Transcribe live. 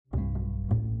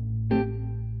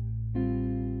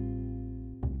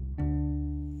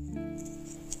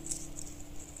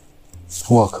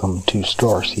Welcome to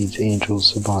Starseeds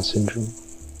Angels Savant Syndrome.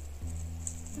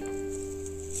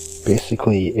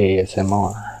 Basically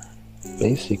ASMR.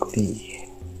 Basically.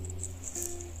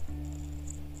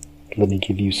 Let me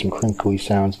give you some crinkly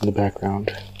sounds in the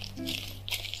background.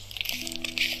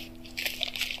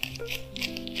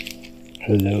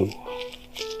 Hello.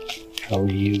 How are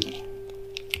you?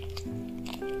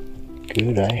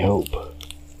 Good, I hope.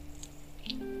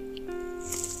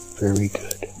 Very good.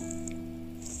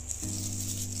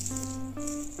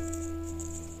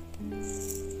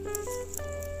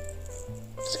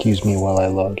 Excuse me while I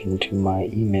log into my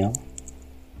email,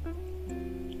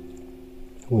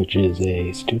 which is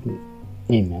a student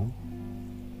email,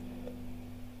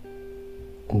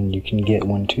 and you can get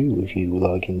one too if you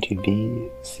log into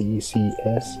vccs.edu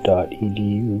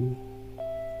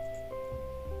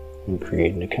and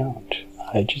create an account.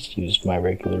 I just used my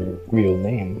regular real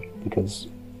name because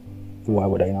why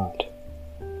would I not?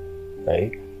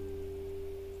 Right?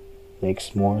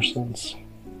 Makes more sense,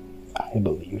 I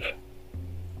believe.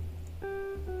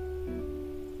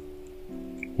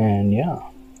 And yeah,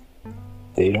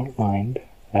 they don't mind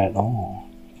at all.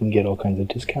 You can get all kinds of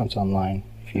discounts online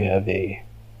if you have a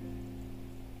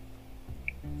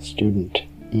student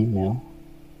email.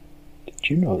 Did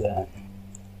you know that?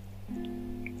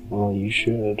 Well, you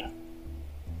should.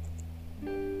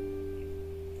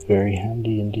 Very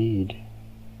handy indeed.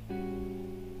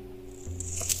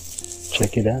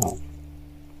 Check it out.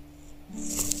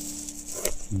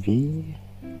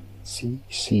 vccs.edu.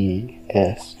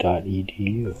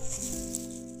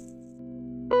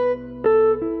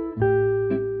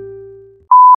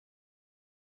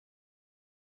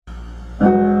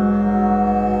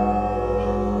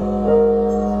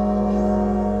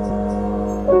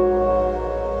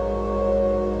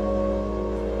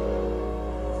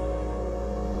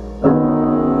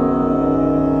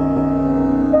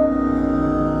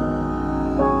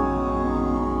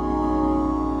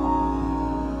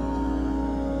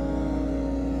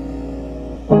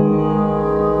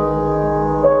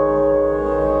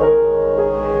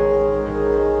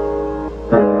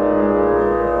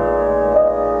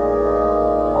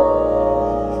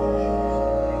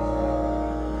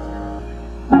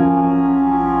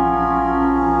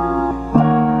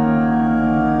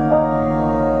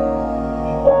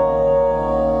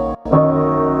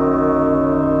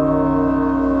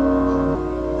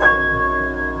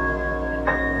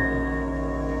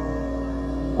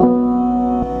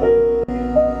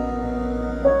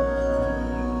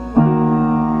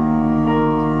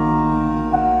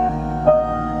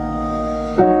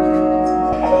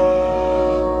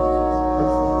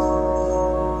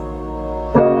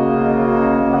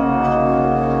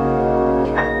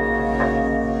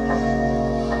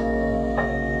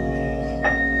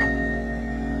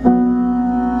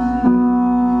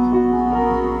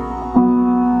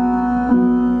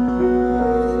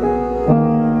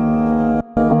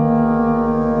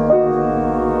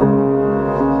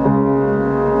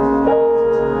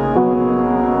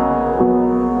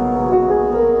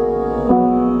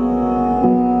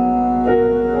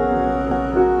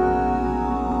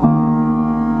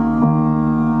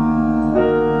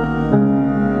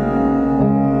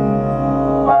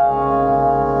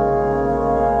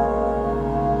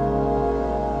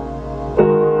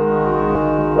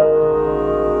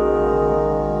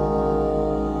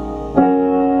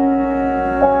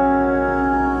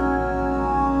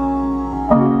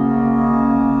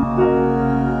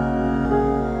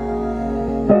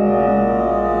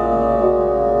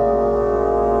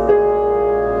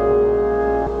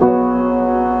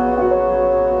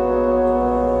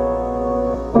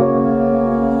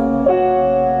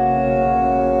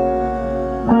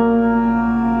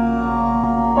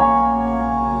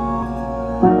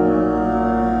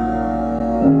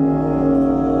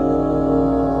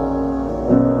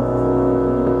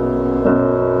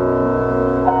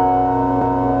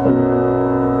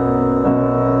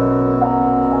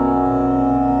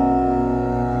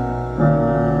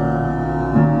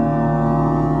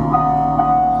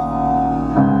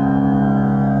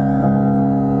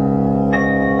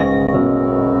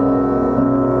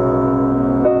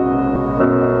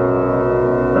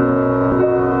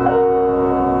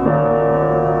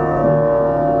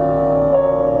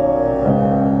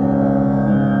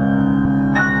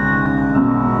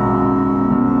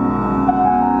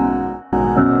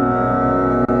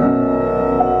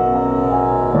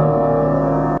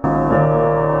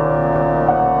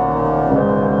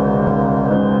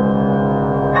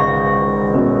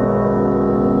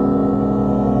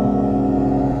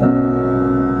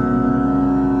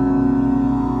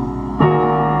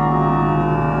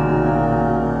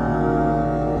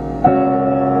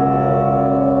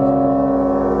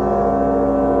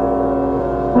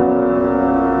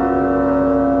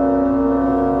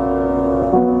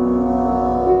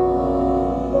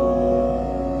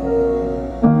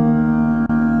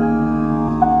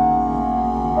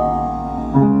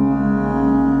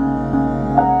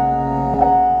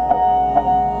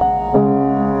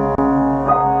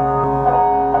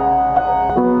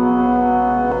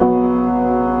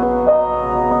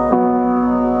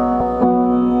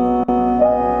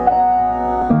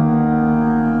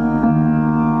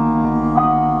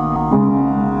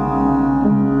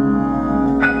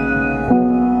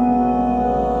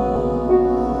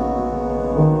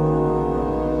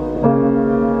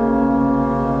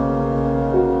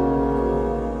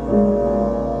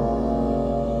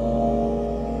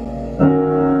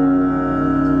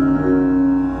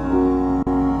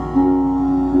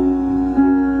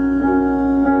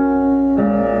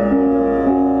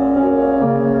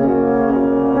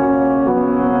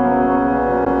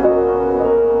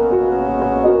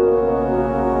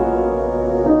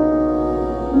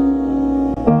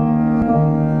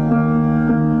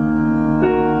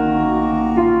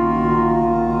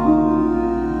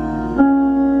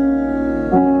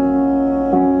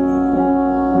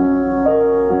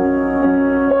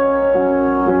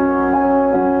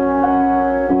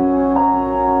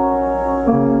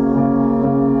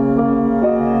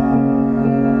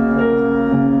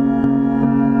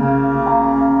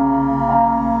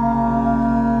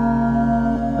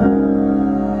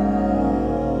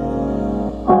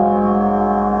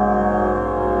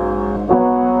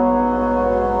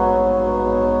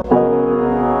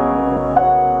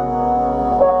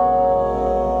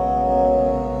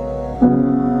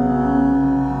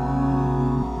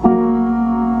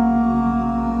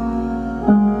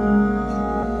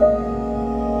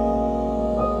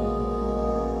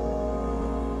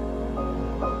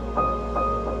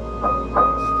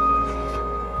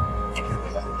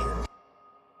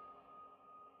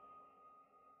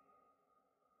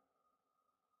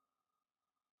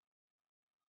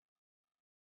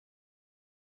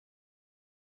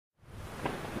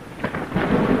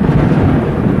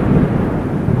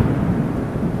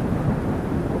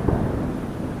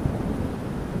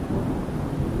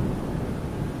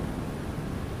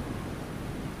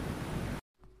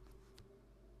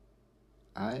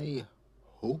 I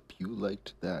hope you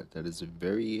liked that. That is a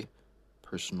very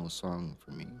personal song for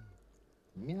me.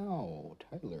 Meow,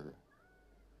 Tyler.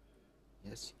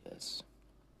 Yes, yes.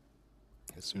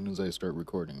 As soon as I start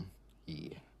recording,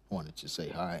 he wanted to say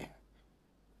hi.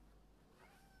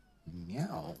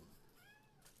 Meow.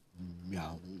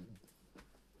 Meow.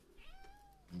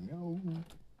 Meow.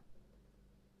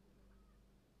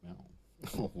 Meow.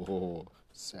 Oh,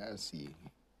 sassy.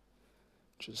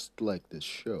 Just like this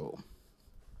show.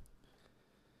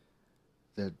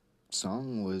 That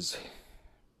song was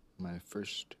my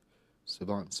first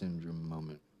Savant Syndrome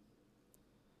moment.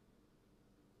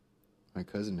 My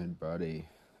cousin had brought a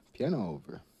piano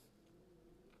over,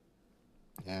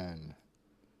 and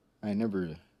I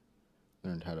never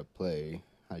learned how to play.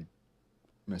 I'd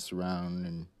mess around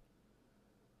and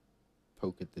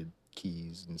poke at the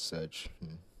keys and such,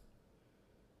 and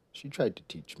she tried to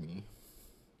teach me,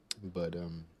 but,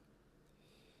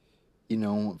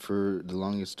 for the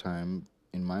longest time,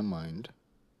 in my mind,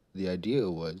 the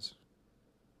idea was,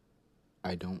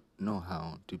 I don't know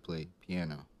how to play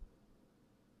piano,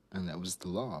 and that was the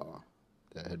law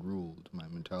that had ruled my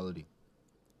mentality.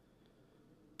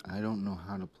 I don't know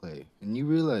how to play, and you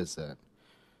realize that.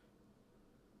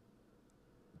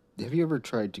 Have you ever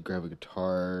tried to grab a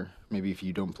guitar, maybe if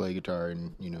you don't play guitar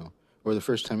and, or the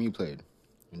first time you played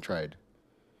and tried,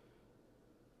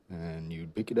 and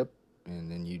you'd pick it up, and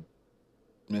then you'd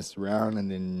mess around, and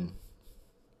then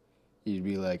you'd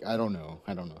be like, I don't know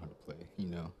how to play,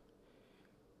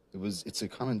 It's a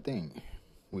common thing.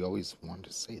 We always want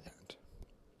to say that.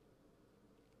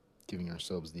 Giving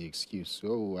ourselves the excuse,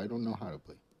 oh, I don't know how to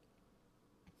play.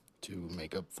 To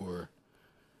make up for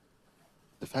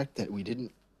the fact that we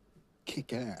didn't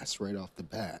kick ass right off the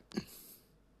bat.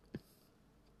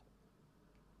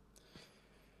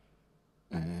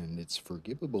 And it's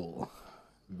forgivable.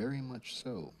 Very much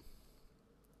so.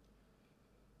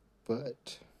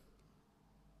 But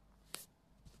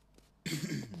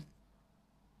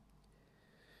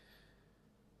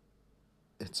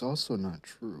it's also not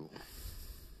true.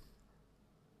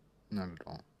 Not at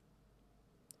all.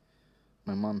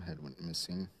 My mom had went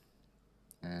missing,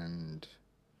 and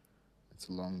it's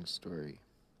a long story.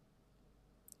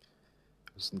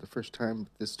 It wasn't the first time,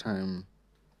 but this time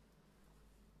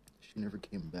she never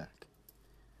came back.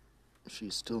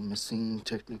 She's still missing,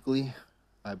 technically.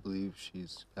 I believe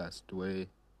she's passed away.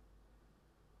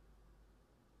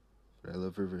 But I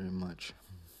love her very much.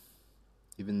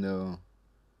 Even though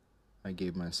I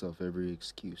gave myself every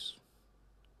excuse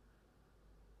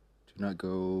to not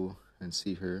go and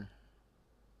see her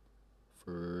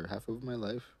for half of my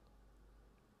life.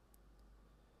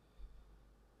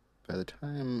 By the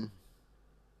time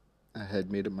I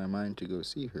had made up my mind to go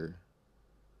see her,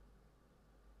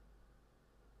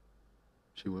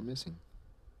 she went missing.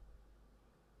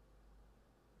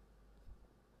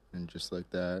 And just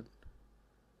like that,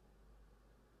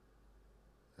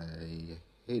 I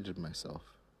hated myself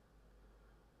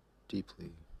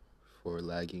deeply for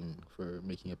lagging, for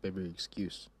making up every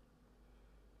excuse,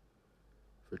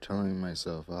 for telling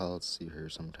myself, I'll see her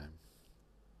sometime.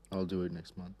 I'll do it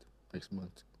next month,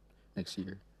 next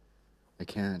year. I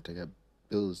can't, I got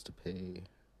bills to pay.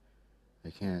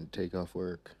 I can't take off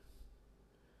work.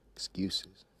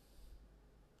 Excuses.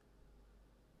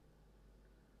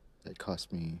 That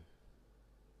cost me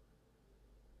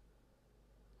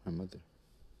my mother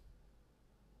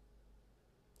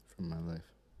from my life.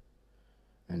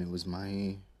 And it was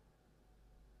my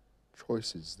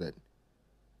choices that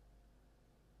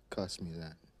cost me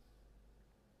that.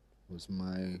 It was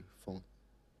my fault.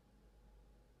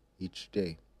 Each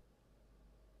day.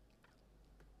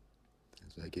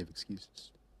 As I gave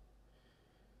excuses.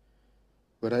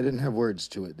 But I didn't have words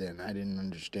to it then. I didn't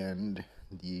understand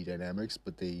the dynamics,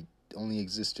 but they only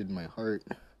existed in my heart.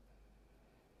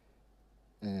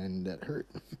 And that hurt.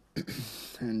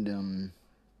 And,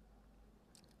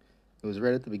 it was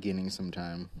right at the beginning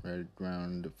sometime, right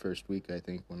around the first week, I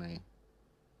think, when I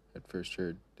had first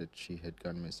heard that she had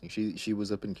gone missing. She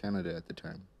was up in Canada at the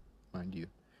time, mind you.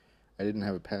 I didn't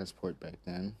have a passport back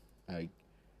then. I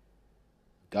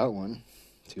got one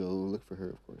to go look for her,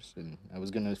 of course, and I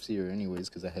was going to see her anyways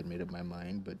because I had made up my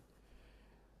mind, but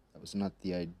that was not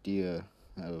the idea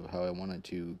of how I wanted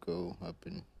to go up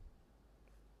and,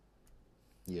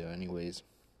 yeah, anyways.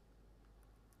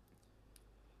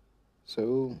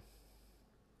 So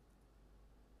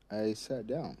I sat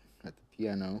down at the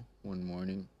piano one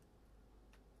morning.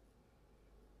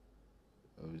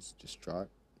 I was distraught.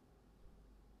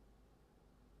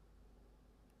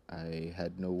 I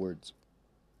had no words.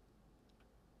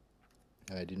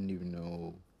 I didn't even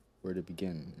know where to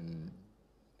begin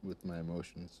with my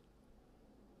emotions.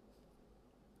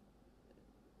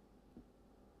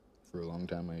 For a long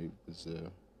time, I was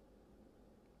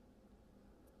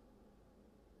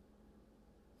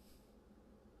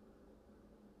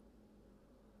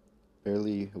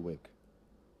barely awake,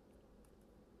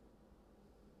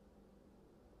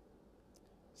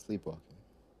 sleepwalking.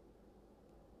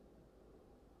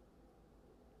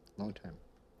 Long time.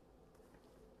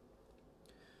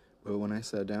 But when I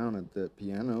sat down at the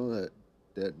piano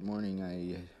that morning,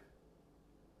 I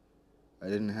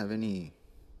didn't have any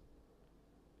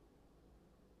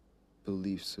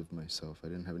beliefs of myself. I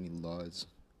didn't have any laws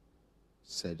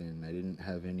set in. I didn't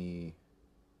have any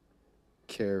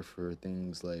care for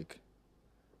things like,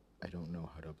 I don't know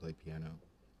how to play piano.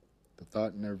 The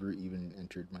thought never even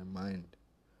entered my mind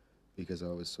because I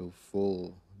was so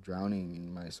full, drowning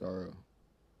in my sorrow.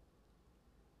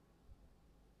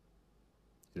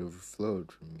 It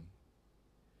overflowed from me.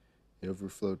 It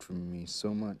overflowed from me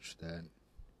so much that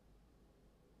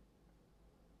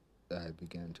I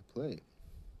began to play.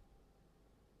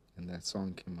 And that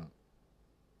song came up.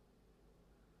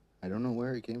 I don't know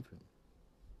where it came from.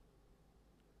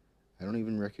 I don't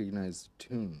even recognize the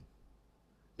tune,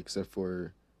 except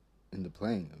for in the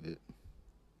playing of it.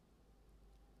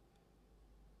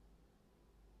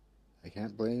 I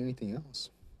can't play anything else.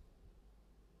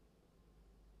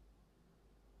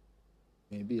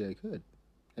 Maybe I could.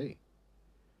 Hey.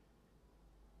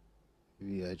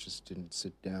 Maybe I just didn't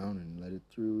sit down and let it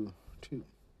through, too.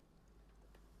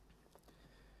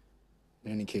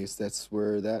 In any case, that's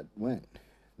where that went.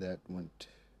 That went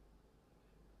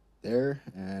there,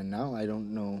 and now I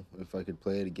don't know if I could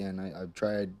play it again. I've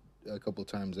tried a couple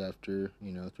times after,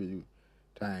 through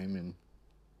time, and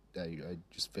I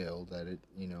just failed at it.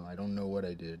 I don't know what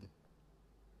I did.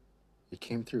 It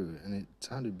came through, and it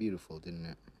sounded beautiful, didn't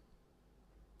it?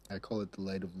 I call it the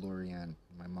Light of Lorianne,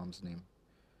 my mom's name,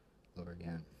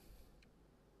 Lorianne.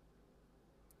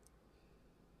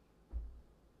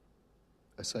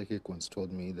 A psychic once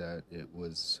told me that it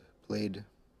was played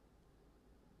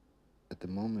at the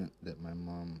moment that my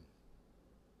mom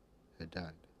had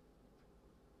died.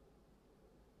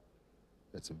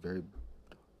 That's a very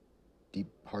deep,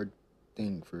 hard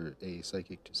thing for a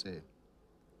psychic to say.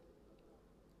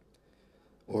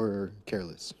 Or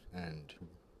careless and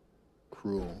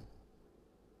cruel.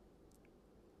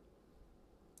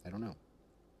 I don't know.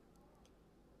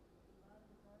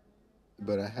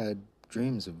 But I had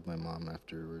dreams of my mom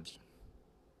afterwards,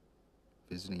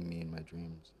 visiting me in my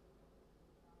dreams.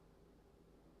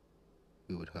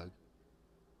 We would hug.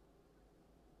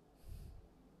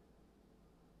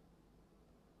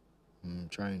 I'm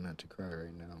trying not to cry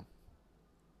right now.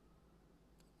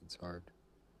 It's hard.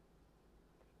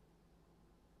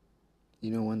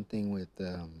 One thing with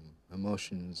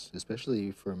emotions,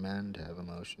 especially for a man to have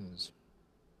emotions,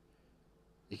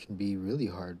 it can be really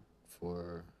hard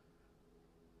for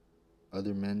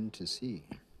other men to see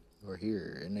or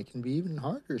hear. And it can be even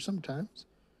harder sometimes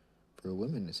for a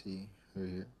woman to see or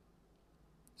hear.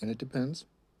 And it depends.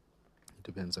 It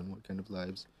depends on what kind of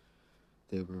lives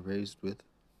they were raised with,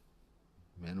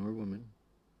 men or women.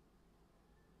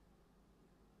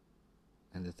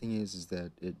 And the thing is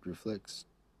that it reflects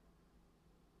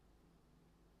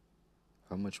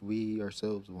how much we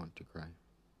ourselves want to cry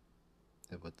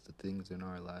about the things in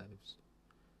our lives.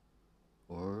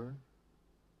 Or,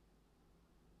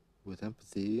 with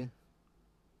empathy,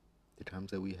 the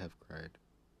times that we have cried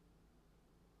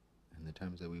and the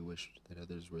times that we wished that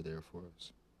others were there for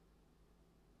us.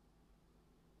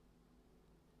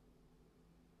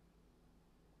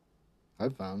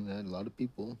 I've found that a lot of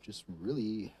people just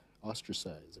really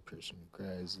ostracize a person who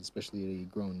cries, especially a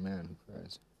grown man who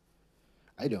cries.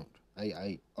 I don't.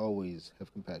 I always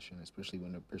have compassion, especially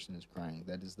when a person is crying.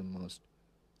 That is the most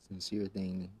sincere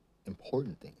thing,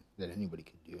 important thing that anybody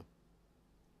could do.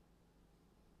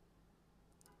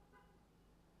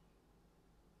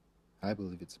 I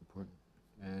believe it's important,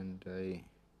 and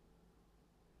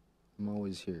I'm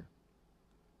always here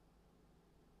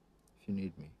if you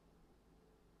need me.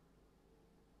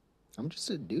 I'm just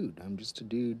a dude.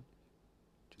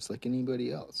 Just like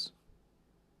anybody else.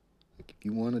 Like, if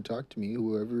you want to talk to me,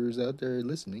 whoever's out there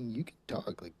listening, you can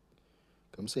talk. Like,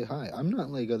 come say hi. I'm not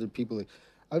like other people. Like,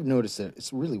 I've noticed that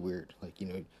it's really weird. Like,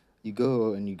 you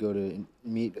go to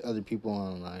meet other people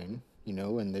online,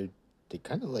 and they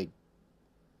kind of like,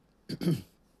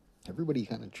 everybody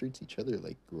kind of treats each other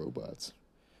like robots.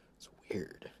 It's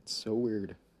weird. It's so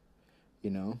weird,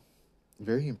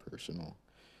 very impersonal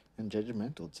and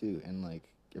judgmental too. And like,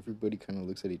 everybody kind of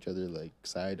looks at each other like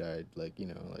side-eyed, like,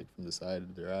 like from the side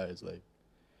of their eyes. Like,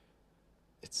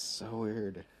 it's so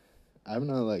weird. I'm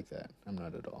not like that. I'm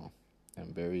not at all.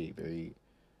 I'm very,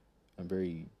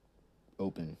 very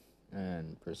open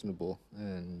and personable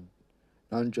and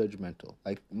non-judgmental.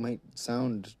 I might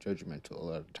sound judgmental a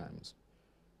lot of times,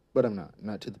 but I'm not.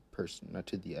 Not to the person, not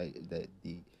to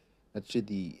not to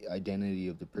the identity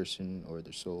of the person or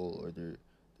their soul or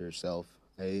their self.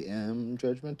 I am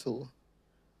judgmental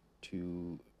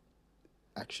to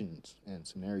actions and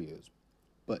scenarios,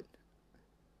 but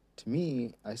to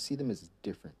me, I see them as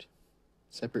different,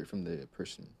 separate from the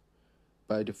person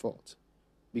by default.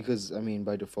 Because, I mean,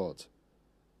 by default,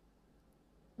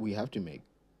 we have to make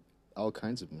all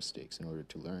kinds of mistakes in order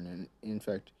to learn. And in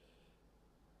fact,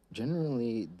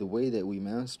 generally, the way that we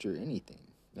master anything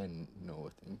and know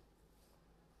a thing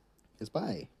is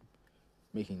by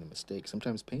making the mistake,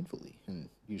 sometimes painfully, and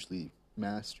usually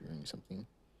mastering something,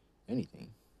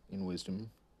 anything, in wisdom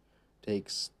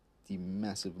takes the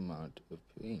massive amount of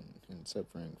pain and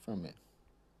suffering from it,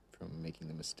 from making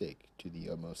the mistake to the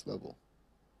utmost level.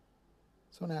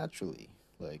 So naturally,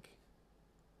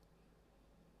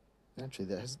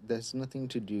 that's nothing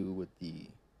to do with the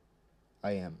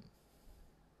I am.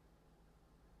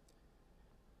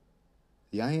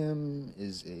 The I am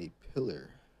is a pillar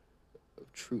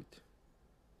of truth.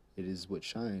 It is what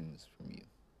shines from you.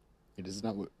 It is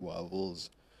not what wobbles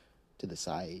to the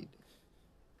side,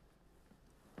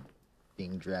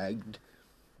 being dragged,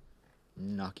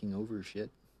 knocking over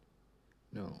shit.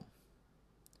 No.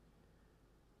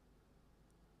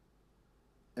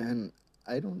 And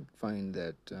I don't find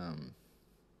that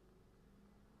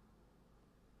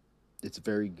it's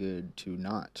very good to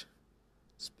not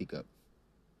speak up,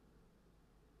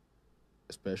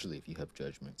 especially if you have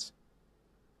judgments,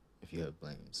 if you have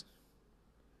blames.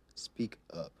 Speak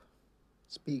up.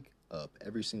 Speak up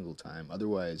every single time.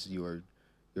 Otherwise, you're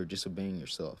disobeying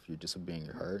yourself. You're disobeying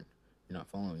your heart. You're not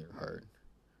following your heart.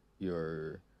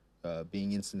 You're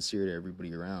being insincere to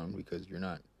everybody around because you're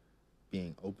not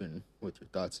being open with your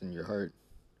thoughts and your heart.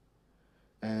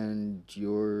 And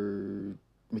you're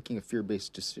making a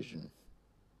fear-based decision,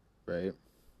 right?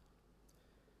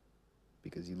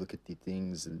 Because you look at the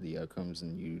things and the outcomes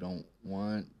and you don't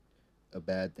want a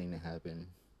bad thing to happen,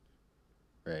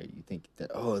 right? You think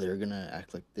that, oh, they're going to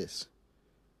act like this.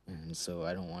 And so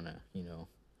I don't want to,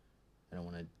 I don't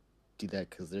want to do that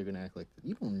because they're going to act like that.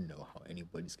 You don't know how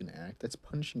anybody's going to act. That's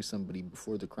punishing somebody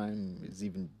before the crime is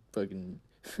even fucking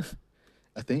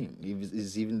a thing.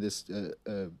 Is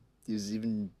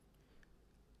even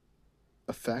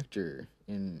a factor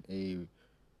in a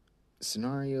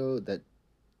scenario that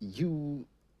you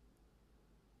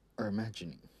are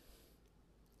imagining.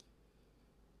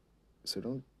 So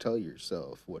don't tell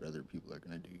yourself what other people are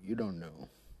going to do. You don't know.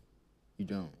 You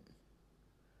don't.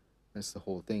 That's the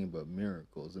whole thing about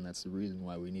miracles, and that's the reason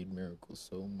why we need miracles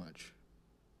so much.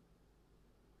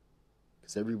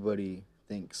 Because everybody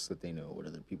thinks that they know what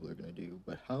other people are going to do,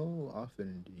 but how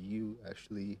often do you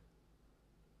actually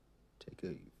take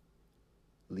a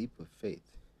leap of faith?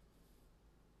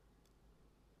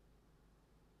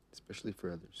 Especially for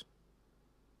others.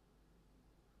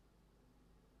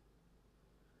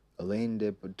 Alain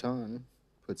de Botton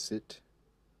puts it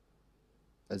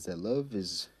as that love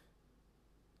is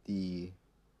the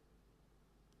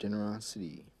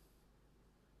generosity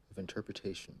of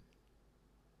interpretation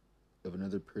of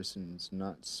another person's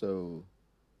not so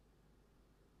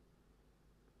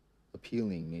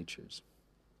appealing natures.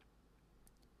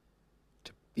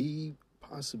 To be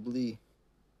possibly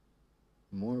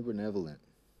more benevolent.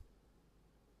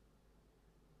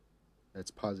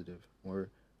 That's positive. More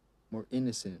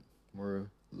innocent,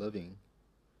 more loving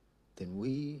than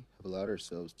we have allowed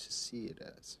ourselves to see it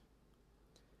as.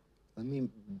 Let me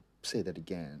say that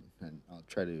again, and I'll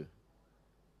try to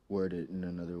word it in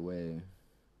another way.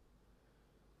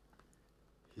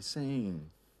 He's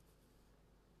saying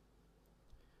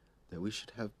that we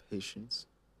should have patience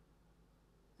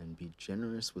and be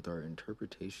generous with our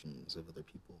interpretations of other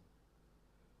people.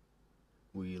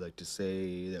 We like to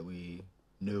say that we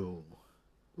know,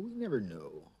 but we never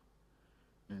know.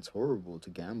 And it's horrible to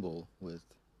gamble with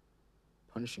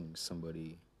punishing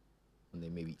somebody when they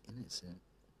may be innocent.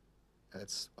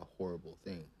 That's a horrible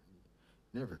thing.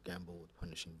 Never gamble with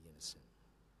punishing the innocent.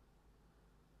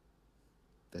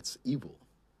 That's evil.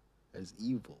 That is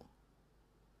evil.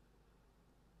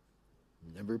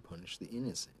 Never punish the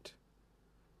innocent.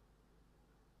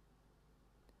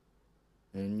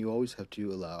 And you always have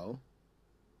to allow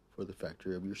for the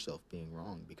factor of yourself being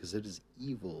wrong, because it is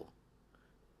evil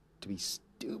to be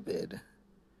stupid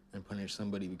and punish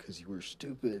somebody because you were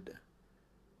stupid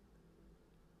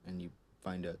and you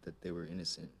find out that they were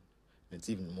innocent. And it's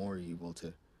even more evil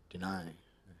to deny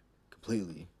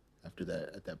completely after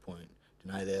that, at that point.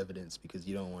 Deny the evidence because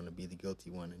you don't want to be the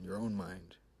guilty one in your own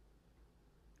mind.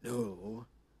 No,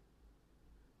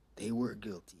 they were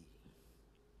guilty.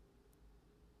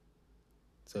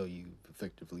 So you've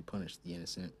effectively punished the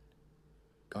innocent,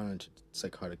 gone into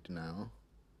psychotic denial,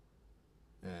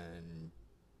 and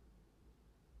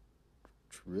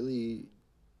really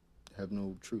have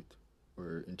no truth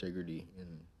or integrity in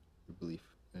your belief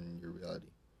and your reality.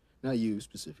 Not you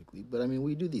specifically, but I mean,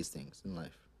 we do these things in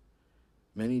life.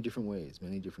 Many different ways,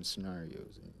 many different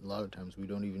scenarios, and a lot of times we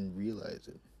don't even realize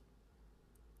it.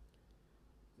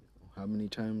 How many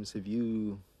times have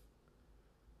you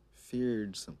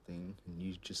feared something and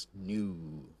you just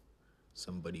knew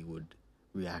somebody would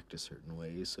react a certain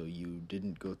way, so you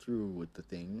didn't go through with the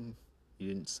thing, you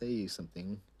didn't say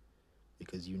something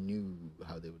because you knew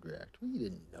how they would react? Well, you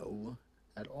didn't know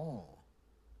at all.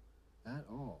 At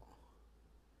all.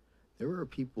 There are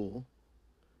people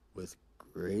with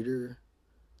greater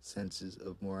senses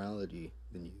of morality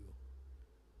than you.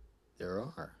 There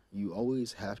are. You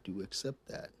always have to accept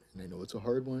that. And I know it's a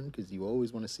hard one because you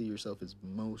always want to see yourself as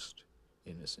most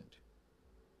innocent.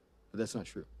 But that's not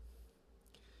true.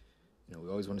 We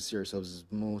always want to see ourselves as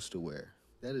most aware.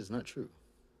 That is not true.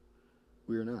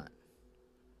 We are not.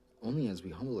 Only as we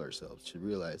humble ourselves to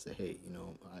realize that, hey,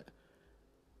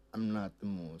 I'm not the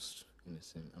most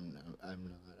innocent.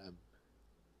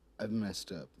 I've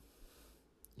messed up,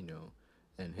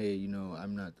 and hey,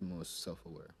 I'm not the most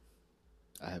self-aware.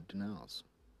 I have denials.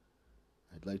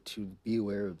 I'd like to be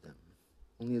aware of them.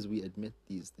 Only as we admit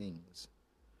these things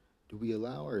do we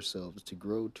allow ourselves to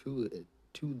grow to it,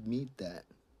 to meet that.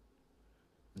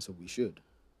 And so we should,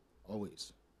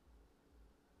 always.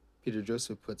 Peter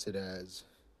Joseph puts it as,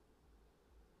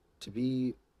 to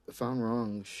be found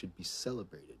wrong should be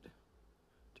celebrated.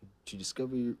 To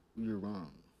discover you're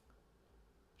wrong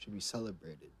should be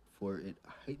celebrated, for it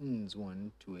heightens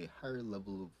one to a higher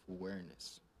level of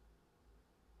awareness.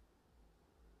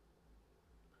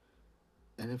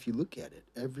 And if you look at it,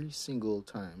 every single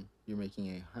time you're making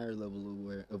a higher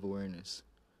level of awareness,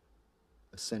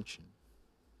 ascension,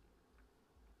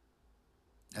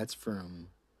 that's from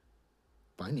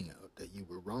finding out that you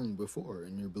were wrong before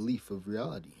in your belief of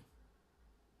reality.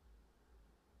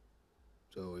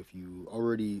 So if you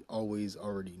always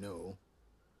know,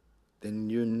 then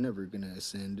you're never going to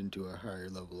ascend into a higher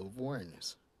level of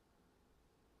awareness.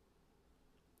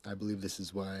 I believe this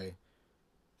is why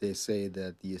they say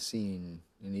that the Essene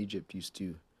in Egypt used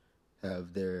to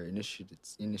have their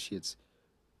initiates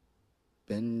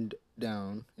bend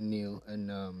down and kneel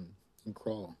and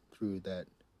crawl through that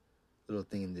little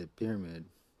thing in the pyramid,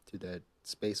 through that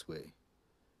spaceway.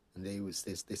 And they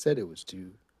said it was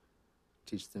to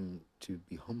teach them to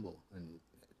be humble and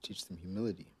teach them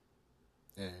humility.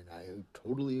 And I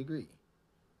totally agree.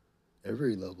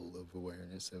 Every level of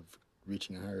awareness, of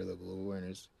reaching a higher level of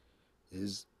awareness,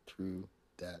 is through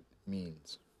that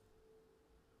means.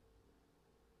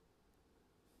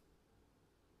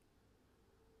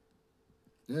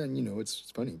 And,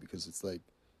 it's funny because it's like,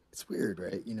 it's weird,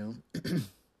 right?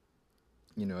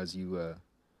 As you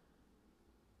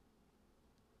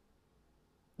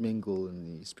mingle in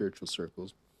the spiritual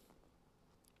circles,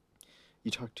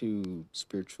 you talk to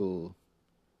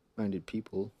spiritual-minded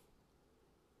people,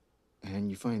 and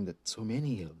you find that so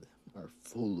many of them are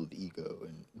full of ego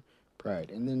and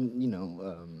pride. And then,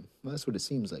 well, that's what it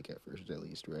seems like at first, at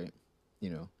least, right?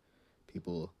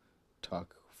 People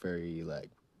talk very,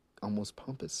 almost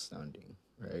pompous sounding,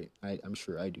 right? I'm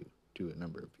sure I do to a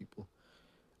number of people.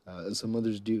 Some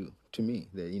others do to me.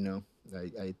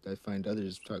 That, I find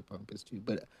others talk pompous too.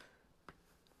 But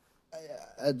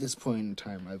at this point in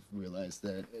time, I've realized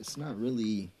that it's not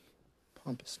really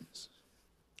pompousness.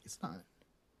 It's not.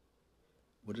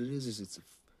 What it is it's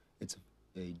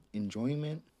a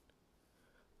enjoyment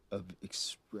of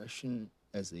expression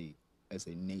as a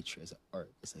nature, as an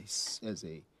art, as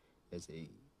a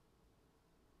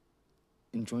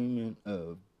enjoyment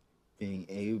of being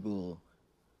able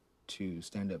to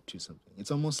stand up to something.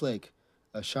 It's almost like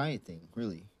a shy thing,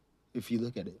 really. If you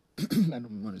look at it, I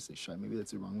don't want to say shy. Maybe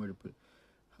that's the wrong way to put it.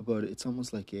 How about it? It's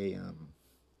almost like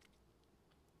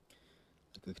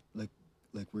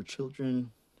like we're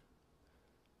children,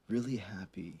 really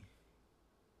happy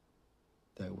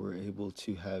that we're able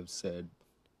to have said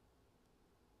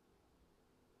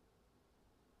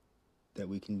that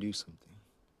we can do something,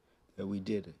 that we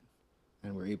did it,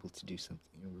 and we're able to do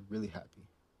something, and we're really happy.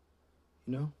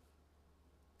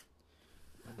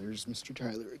 There's Mr.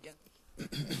 Tyler again.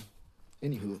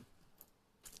 Anywho,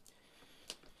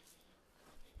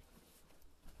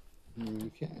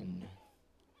 we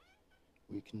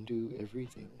can do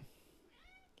everything.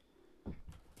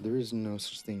 There is no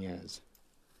such thing as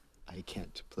I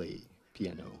can't play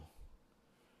piano.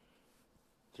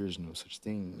 There's no such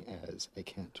thing as I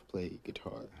can't play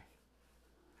guitar.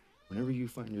 Whenever you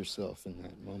find yourself in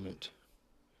that moment,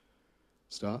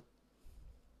 stop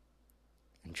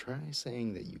and try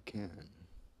saying that you can.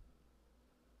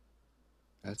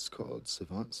 That's called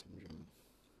savant syndrome.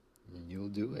 And you'll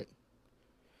do it.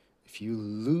 If you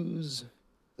lose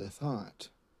the thought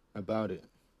about it,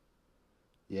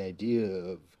 the idea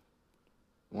of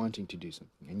wanting to do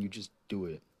something, and you just do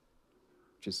it.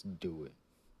 Just do it.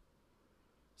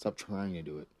 Stop trying to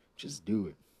do it. Just do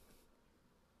it.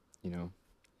 You know?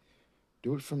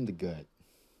 Do it from the gut.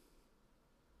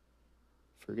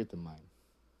 Forget the mind.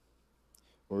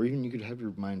 Or even you could have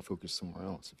your mind focused somewhere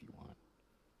else if you want.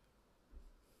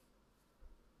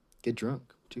 Get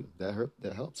drunk, too. That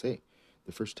helps. Hey,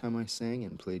 the first time I sang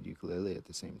and played ukulele at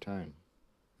the same time,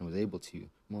 and was able to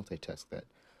multitask that,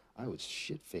 I was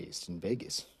shit-faced in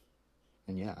Vegas.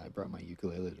 And yeah, I brought my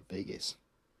ukulele to Vegas.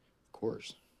 Of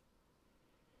course.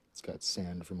 It's got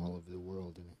sand from all over the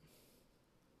world in it.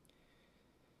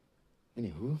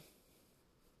 Anywho,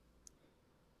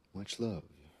 much love.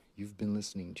 You've been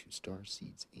listening to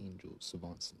Starseeds Angel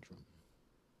Savant Syndrome.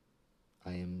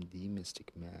 I am the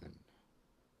Mystic Man.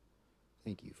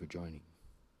 Thank you for joining.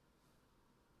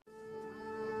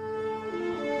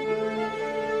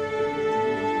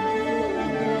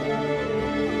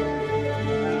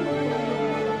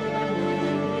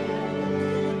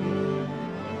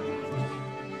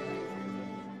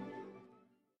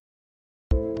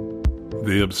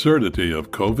 The Absurdity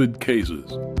of COVID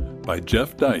Cases by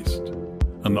Jeff Deist,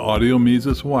 an audio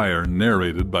Mises Wire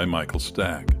narrated by Michael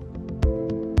Stack.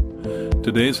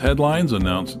 Today's headlines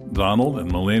announce Donald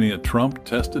and Melania Trump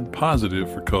tested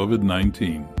positive for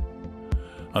COVID-19.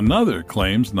 Another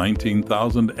claims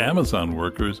 19,000 Amazon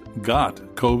workers got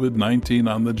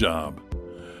COVID-19 on the job.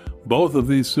 Both of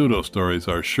these pseudo-stories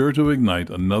are sure to ignite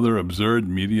another absurd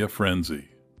media frenzy.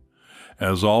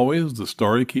 As always, the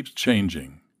story keeps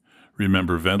changing.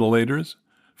 Remember ventilators,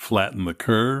 flatten the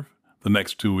curve, the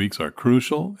next 2 weeks are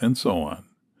crucial, and so on.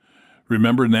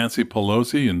 Remember Nancy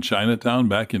Pelosi in Chinatown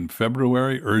back in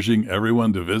February urging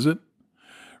everyone to visit?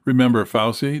 Remember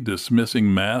Fauci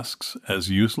dismissing masks as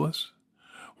useless?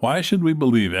 Why should we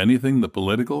believe anything the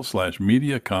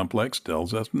political/media complex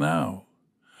tells us now?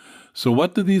 So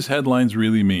what do these headlines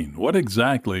really mean? What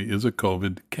exactly is a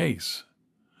COVID case?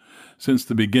 Since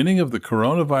the beginning of the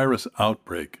coronavirus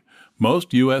outbreak,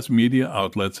 most U.S. media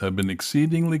outlets have been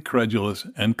exceedingly credulous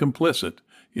and complicit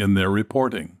in their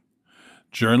reporting.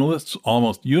 Journalists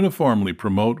almost uniformly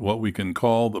promote what we can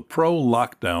call the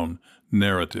pro-lockdown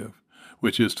narrative,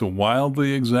 which is to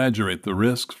wildly exaggerate the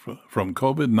risks from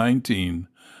COVID-19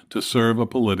 to serve a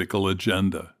political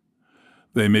agenda.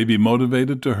 They may be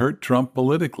motivated to hurt Trump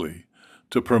politically,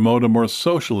 to promote a more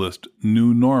socialist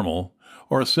new normal,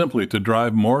 or simply to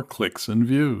drive more clicks and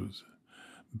views.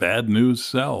 Bad news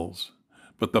sells,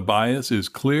 but the bias is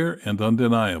clear and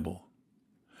undeniable.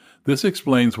 This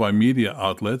explains why media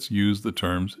outlets use the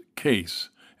terms case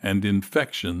and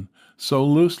infection so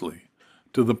loosely,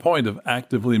 to the point of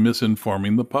actively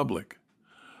misinforming the public.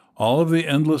 All of the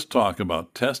endless talk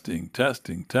about testing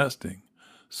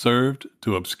served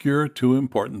to obscure two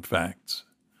important facts.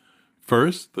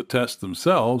 First, the tests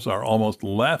themselves are almost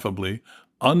laughably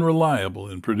unreliable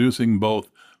in producing both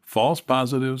false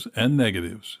positives and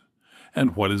negatives.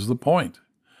 And what is the point?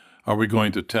 Are we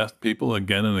going to test people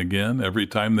again and again every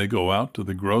time they go out to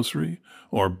the grocery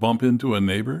or bump into a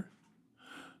neighbor?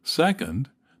 Second,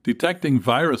 detecting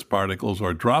virus particles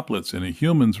or droplets in a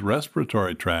human's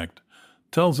respiratory tract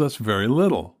tells us very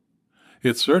little.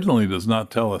 It certainly does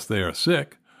not tell us they are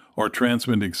sick or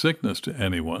transmitting sickness to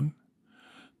anyone.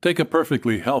 Take a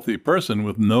perfectly healthy person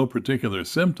with no particular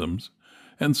symptoms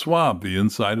and swab the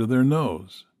inside of their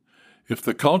nose. If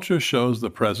the culture shows the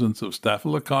presence of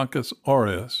Staphylococcus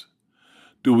aureus,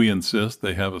 do we insist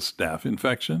they have a staph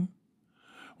infection?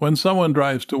 When someone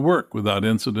drives to work without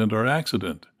incident or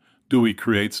accident, do we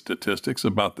create statistics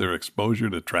about their exposure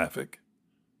to traffic?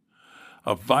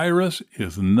 A virus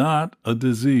is not a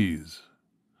disease.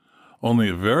 Only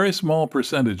a very small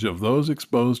percentage of those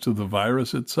exposed to the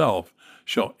virus itself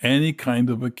show any kind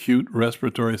of acute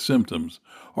respiratory symptoms,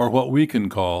 or what we can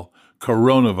call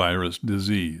coronavirus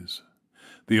disease.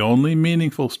 The only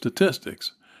meaningful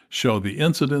statistics show the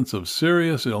incidence of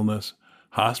serious illness,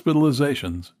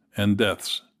 hospitalizations, and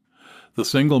deaths. The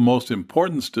single most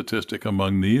important statistic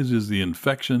among these is the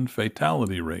infection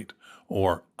fatality rate,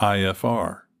 or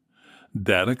IFR.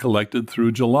 Data collected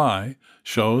through July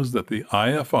shows that the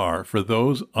IFR for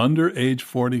those under age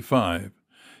 45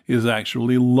 is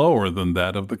actually lower than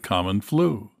that of the common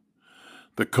flu.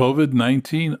 The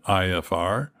COVID-19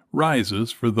 IFR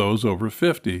rises for those over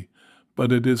 50,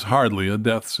 but it is hardly a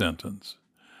death sentence.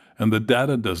 And the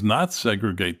data does not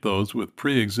segregate those with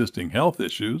pre-existing health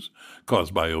issues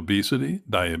caused by obesity,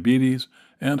 diabetes,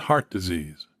 and heart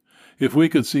disease. If we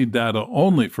could see data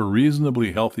only for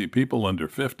reasonably healthy people under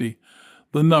 50,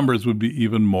 the numbers would be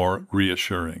even more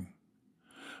reassuring.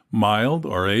 Mild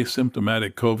or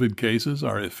asymptomatic COVID cases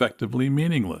are effectively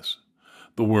meaningless.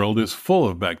 The world is full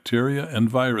of bacteria and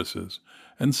viruses,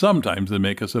 and sometimes they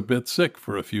make us a bit sick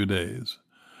for a few days.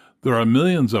 There are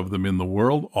millions of them in the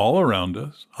world all around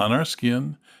us, on our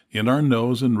skin, in our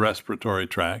nose and respiratory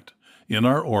tract, in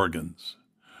our organs.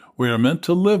 We are meant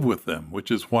to live with them,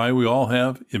 which is why we all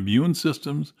have immune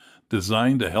systems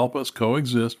designed to help us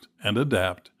coexist and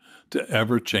adapt to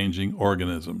ever-changing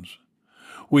organisms.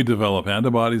 We develop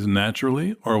antibodies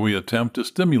naturally, or we attempt to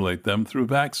stimulate them through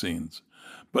vaccines.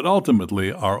 But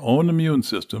ultimately, our own immune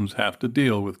systems have to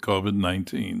deal with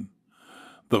COVID-19.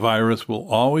 The virus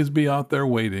will always be out there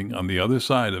waiting on the other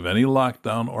side of any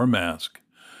lockdown or mask,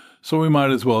 so we might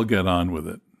as well get on with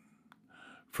it.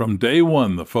 From day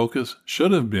one, the focus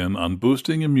should have been on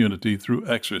boosting immunity through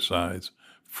exercise,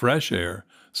 fresh air,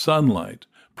 sunlight,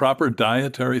 proper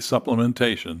dietary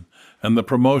supplementation, and the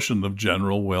promotion of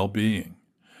general well-being.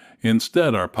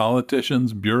 Instead, our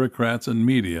politicians, bureaucrats, and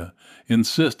media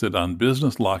insisted on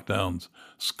business lockdowns,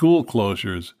 school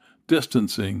closures,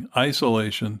 distancing,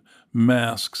 isolation,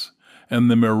 masks, and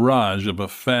the mirage of a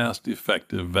fast,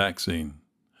 effective vaccine.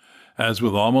 As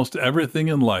with almost everything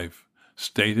in life,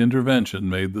 state intervention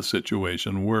made the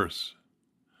situation worse.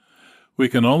 We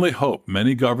can only hope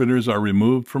many governors are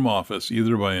removed from office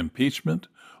either by impeachment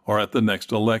or at the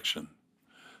next election.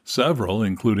 Several,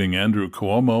 including Andrew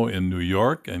Cuomo in New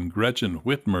York and Gretchen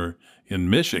Whitmer in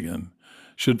Michigan,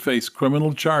 should face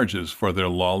criminal charges for their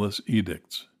lawless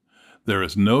edicts. There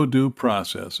is no due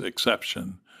process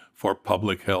exception for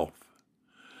public health.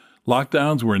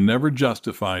 Lockdowns were never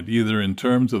justified either in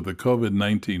terms of the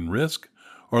COVID-19 risk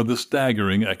or the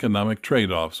staggering economic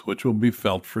trade-offs which will be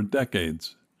felt for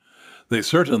decades. They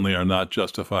certainly are not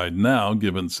justified now,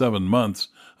 given 7 months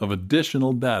of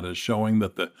additional data showing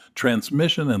that the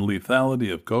transmission and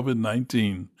lethality of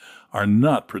COVID-19 are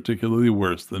not particularly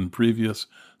worse than previous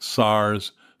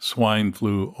SARS, swine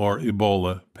flu, or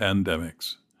Ebola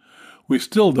pandemics. We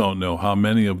still don't know how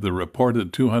many of the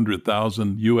reported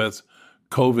 200,000 U.S.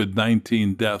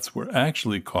 COVID-19 deaths were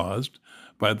actually caused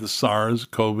by the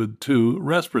SARS-CoV-2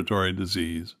 respiratory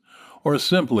disease, or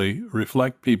simply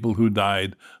reflect people who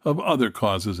died of other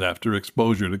causes after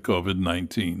exposure to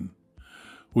COVID-19.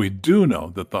 We do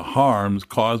know that the harms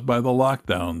caused by the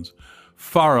lockdowns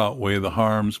far outweigh the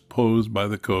harms posed by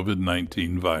the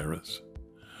COVID-19 virus.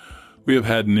 We have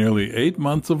had nearly 8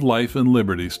 months of life and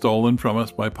liberty stolen from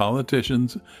us by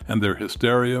politicians and their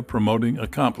hysteria-promoting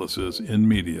accomplices in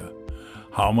media.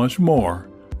 How much more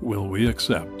will we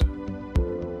accept?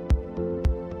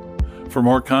 For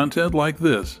more content like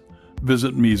this,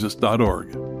 visit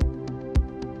Mises.org.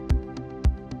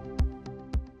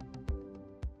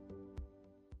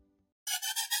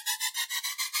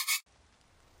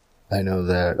 I know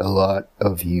that a lot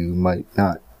of you might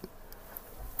not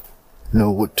know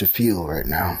what to feel right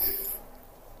now.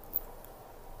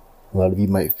 A lot of you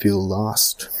might feel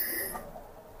lost.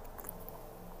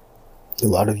 A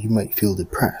lot of you might feel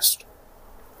depressed.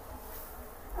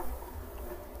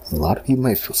 A lot of you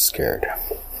might feel scared.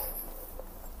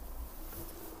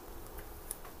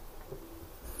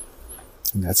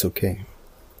 And that's okay.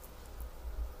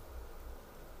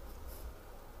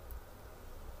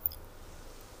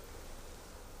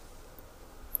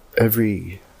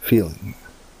 Every feeling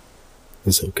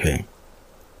is okay.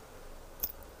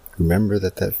 Remember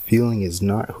that that feeling is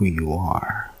not who you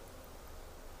are.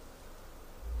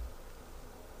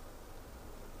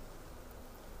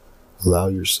 Allow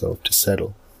yourself to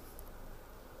settle.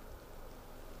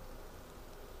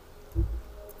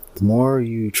 The more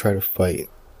you try to fight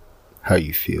how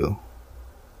you feel,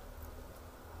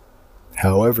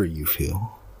 however you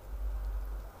feel,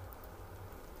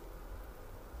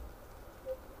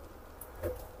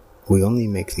 we only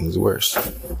make things worse.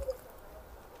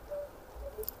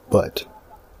 But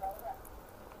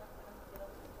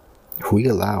if we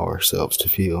allow ourselves to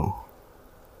feel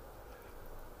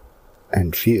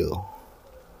and feel,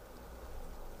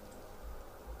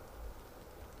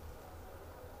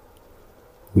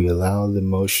 we allow the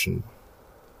emotion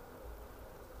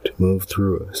to move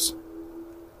through us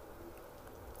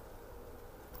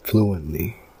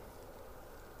fluently.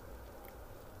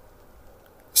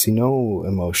 See, no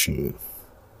emotion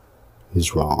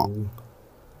is wrong.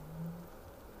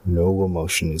 No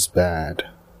emotion is bad.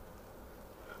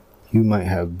 You might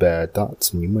have bad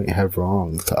thoughts and you might have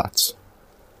wrong thoughts,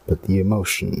 but the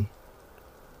emotion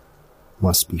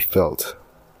must be felt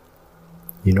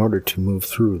in order to move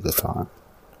through the thought.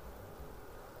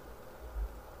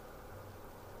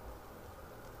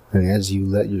 And as you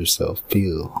let yourself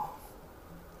feel,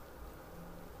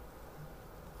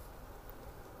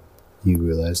 you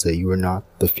realize that you are not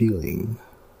the feeling.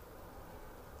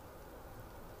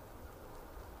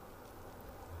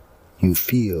 You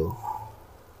feel,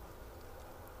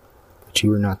 but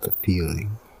you are not the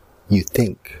feeling. You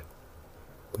think,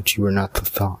 but you are not the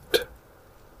thought.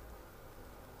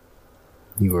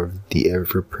 You are the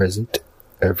ever-present,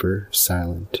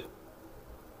 ever-silent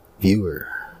viewer,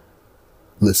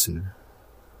 listener,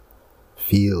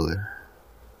 feeler,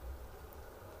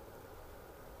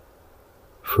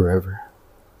 forever.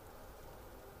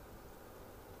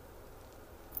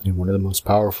 And one of the most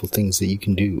powerful things that you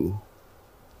can do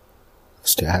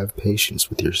is to have patience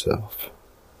with yourself.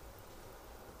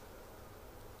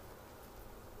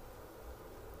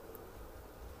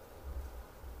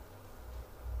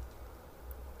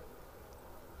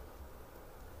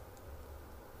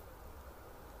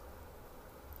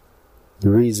 The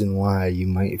reason why you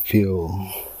might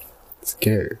feel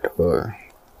scared or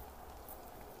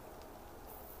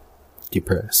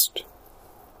depressed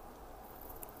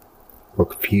or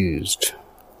confused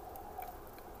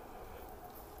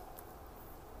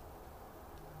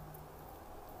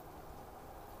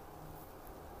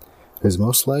is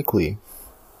most likely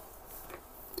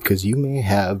because you may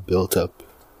have built up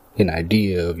an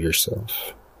idea of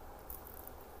yourself.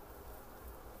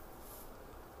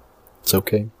 It's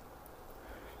okay.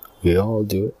 We all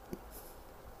do it.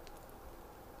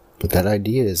 But that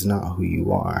idea is not who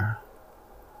you are.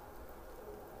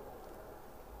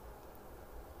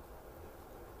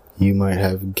 You might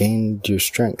have gained your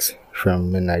strength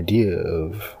from an idea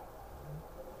of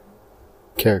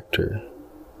character.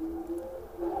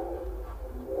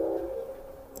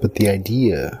 But the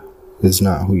idea is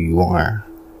not who you are.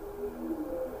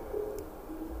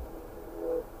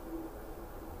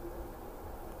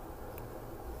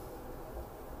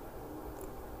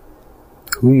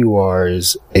 Who you are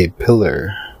is a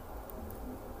pillar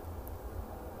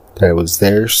that was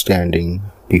there standing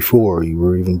before you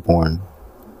were even born,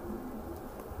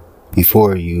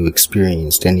 before you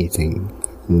experienced anything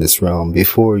in this realm,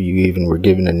 before you even were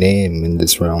given a name in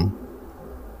this realm.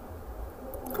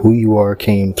 Who you are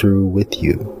came through with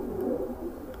you.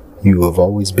 You have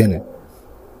always been it.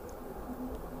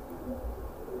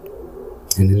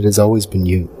 And it has always been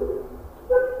you.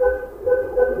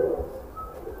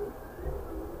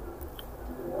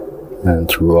 And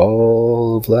through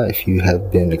all of life, you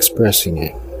have been expressing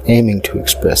it, aiming to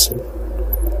express it,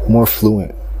 more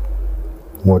fluent,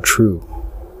 more true.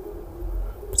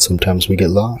 But sometimes we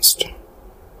get lost,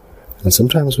 and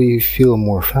sometimes we feel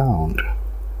more found.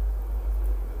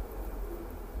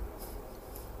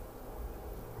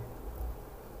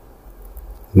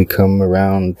 We come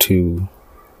around to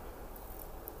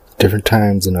different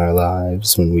times in our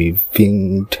lives when we've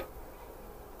fiend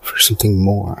for something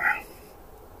more.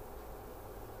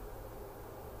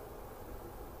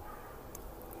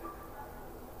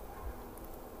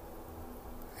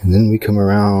 And then we come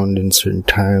around in certain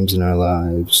times in our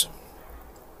lives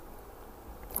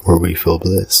where we feel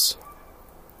bliss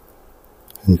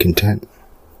and content.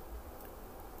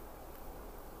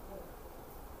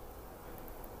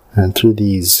 And through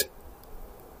these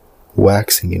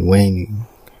waxing and waning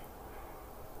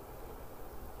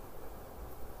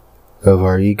of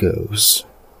our egos,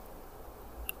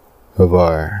 of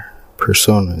our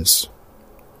personas,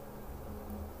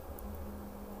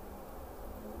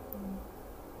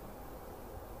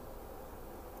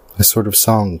 a sort of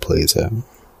song plays out,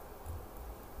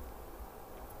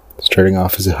 starting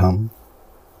off as a hum,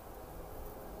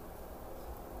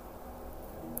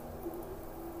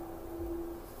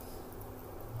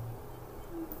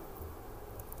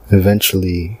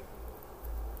 eventually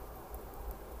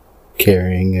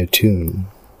carrying a tune,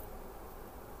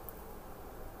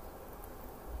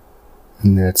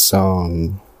 and that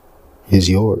song is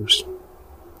yours,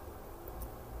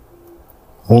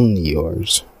 only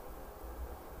yours.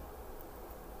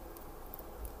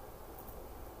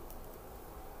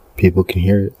 People can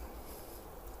hear it.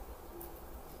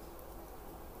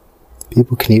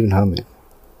 People can even hum it.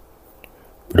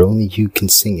 But only you can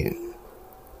sing it.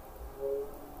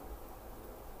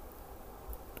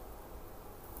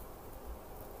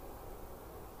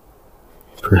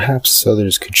 Perhaps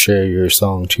others could share your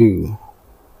song too,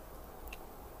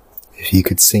 if you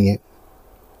could sing it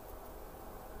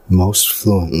most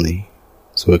fluently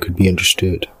so it could be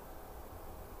understood,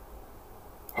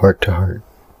 heart to heart.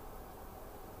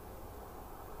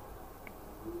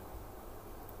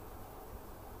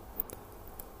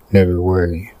 Never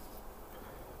worry.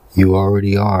 You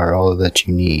already are all that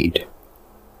you need.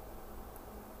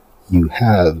 You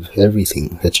have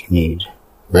everything that you need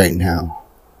right now.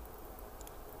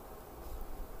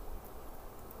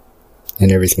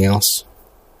 And everything else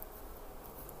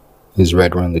is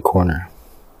right around the corner.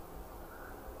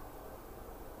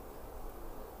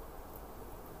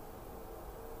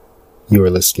 You are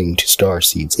listening to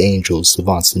Starseeds Angels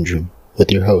Savant Syndrome with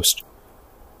your host,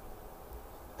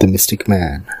 The Mystic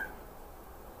Man.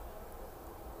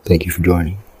 Thank you for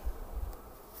joining.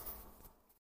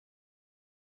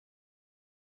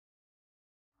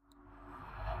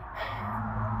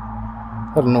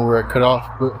 I don't know where I cut off,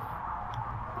 but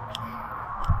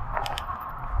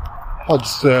I'll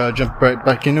just jump right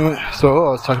back into it. So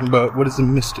I was talking about what is a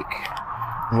mystic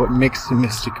and what makes a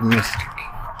mystic a mystic.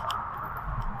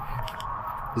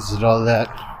 Is it all that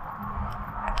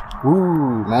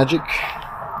woo magic?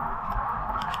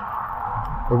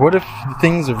 Or what if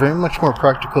things are very much more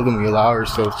practical than we allow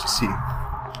ourselves to see?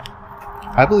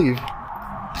 I believe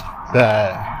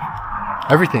that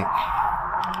everything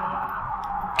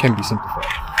can be simplified.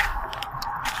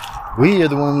 We are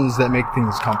the ones that make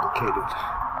things complicated.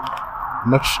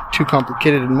 Much too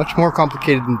complicated and much more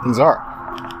complicated than things are.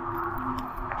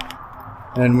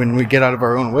 And when we get out of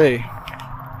our own way,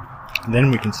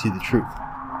 then we can see the truth.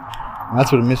 And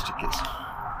that's what a mystic is.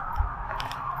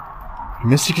 A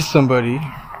mystic is somebody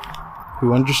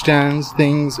who understands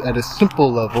things at a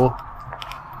simple level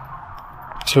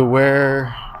to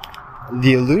where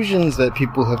the illusions that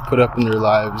people have put up in their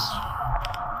lives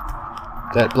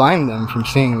that blind them from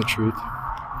seeing the truth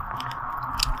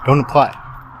don't apply.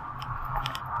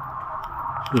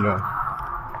 You know.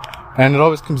 And it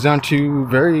always comes down to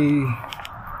very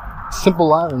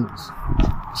simple ironies.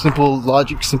 Simple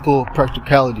logic, simple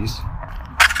practicalities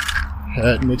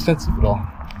that make sense of it all.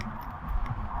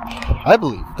 I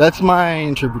believe. That's my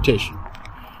interpretation.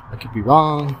 I could be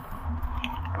wrong,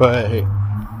 but hey,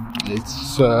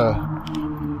 it's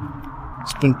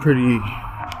been pretty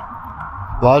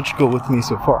logical with me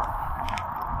so far.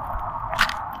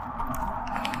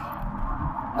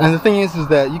 And the thing is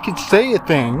that you could say a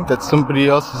thing that somebody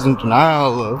else is in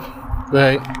denial of,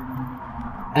 right?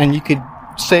 And you could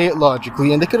say it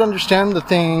logically, and they could understand the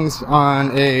things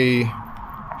on a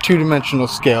two-dimensional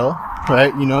scale,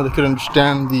 right? You know, they could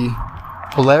understand the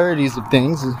polarities of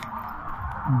things,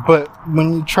 but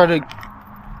when you try to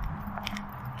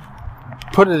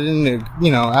put it in the,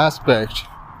 aspect,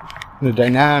 the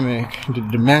dynamic, the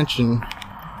dimension,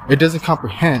 it doesn't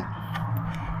comprehend,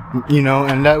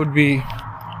 and that would be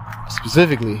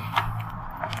specifically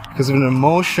because of an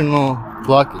emotional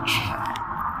blockage.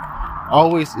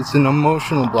 Always, it's an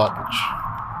emotional blockage.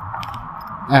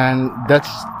 And that's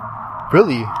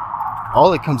really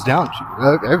all it comes down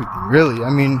to. Everything, really. I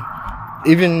mean,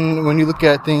 even when you look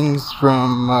at things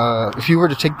from, if you were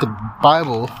to take the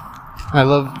Bible, I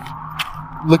love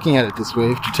looking at it this way,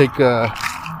 if you take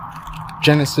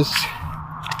Genesis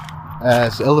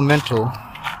as elemental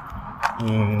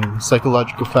and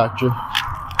psychological factor,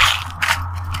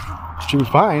 what you would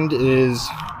find is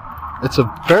it's a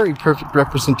very perfect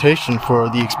representation for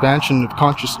the expansion of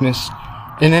consciousness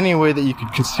in any way that you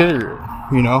could consider it,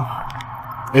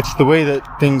 It's the way that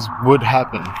things would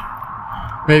happen.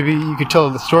 Maybe you could tell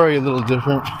the story a little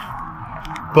different,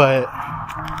 but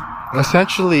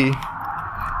essentially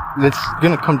it's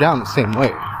going to come down the same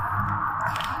way.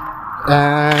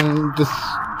 And this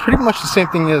pretty much the same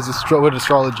thing as what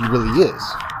astrology really is,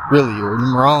 or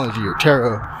numerology or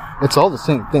tarot. It's all the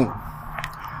same thing.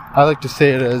 I like to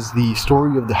say it as the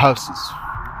story of the houses.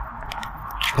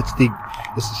 It's the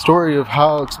story of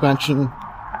how expansion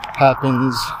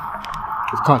happens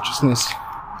with consciousness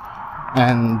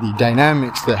and the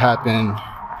dynamics that happen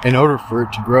in order for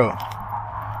it to grow.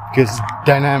 Because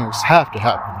dynamics have to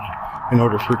happen in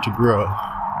order for it to grow.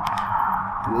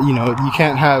 You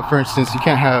can't have, for instance, the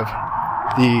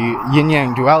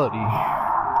yin-yang duality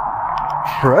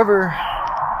forever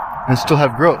and still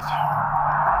have growth.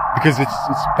 Because it's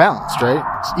balanced, right?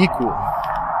 It's equal.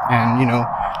 And,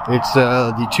 it's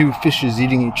the two fishes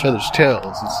eating each other's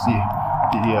tails. It's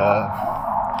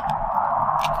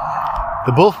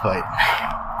the bullfight.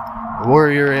 The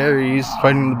warrior Aries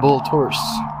fighting the bull Taurus.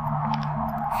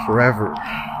 Forever.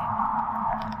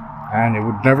 And it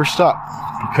would never stop.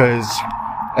 Because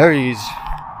Aries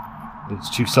is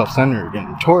too self-centered,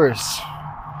 and Taurus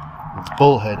is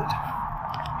bullheaded.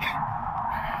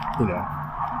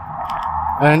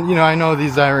 And, I know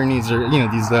these ironies are,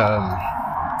 these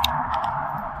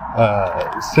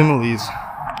similes,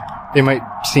 they might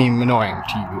seem annoying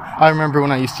to you. I remember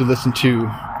when I used to listen to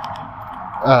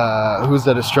who's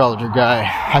that astrologer guy?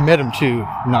 I met him too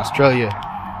in Australia.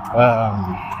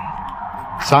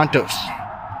 Santos.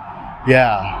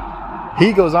 Yeah.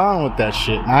 He goes on with that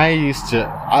shit. And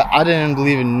I didn't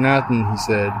believe in nothing he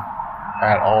said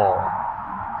at all.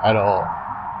 At all.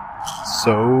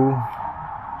 So,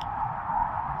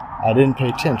 I didn't pay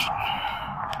attention.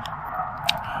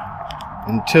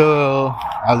 Until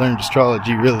I learned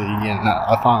astrology really, and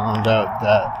I found out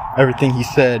that everything he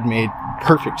said made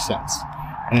perfect sense.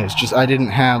 And it's just I didn't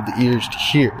have the ears to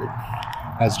hear it,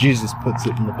 as Jesus puts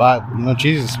it in the Bible. You know,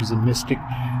 Jesus was a mystic.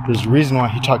 There's a reason why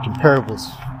he talked in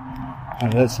parables.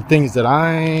 And that's the things that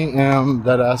I am,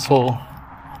 that asshole,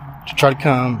 to try to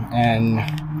come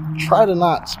and try to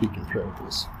not speak in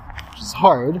parables. Which is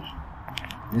hard.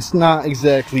 It's not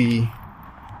exactly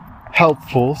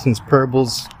helpful, since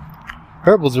parables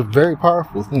are very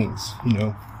powerful things, you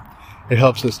know. It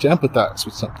helps us to empathize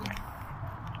with something.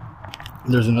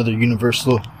 There's another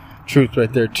universal truth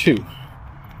right there too.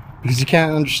 Because you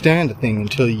can't understand a thing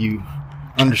until you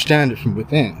understand it from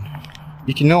within.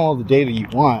 You can know all the data you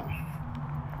want.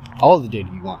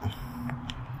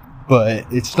 But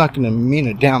it's not going to mean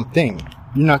a damn thing.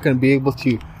 You're not going to be able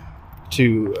to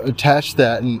attach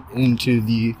that into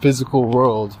the physical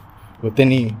world with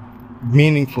any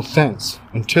meaningful sense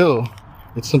until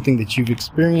it's something that you've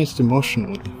experienced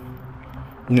emotionally,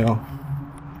 you know.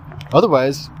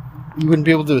 Otherwise, you wouldn't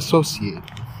be able to associate.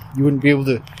 You wouldn't be able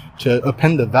to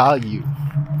append the value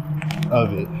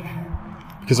of it.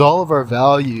 Because all of our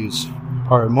values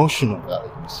are emotional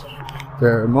values.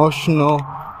 They're emotional,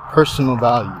 personal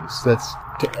values. That's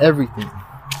to everything.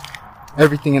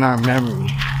 Everything in our memory.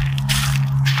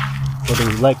 Whether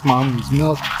we like mommy's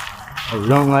milk or we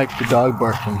don't like the dog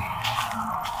barking.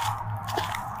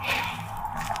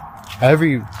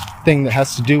 Everything that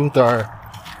has to do with our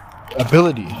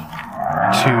ability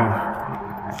to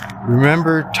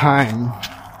remember time,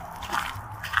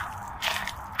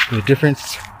 the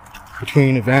difference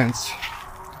between events,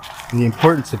 and the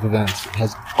importance of events, it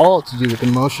has all to do with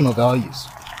emotional values.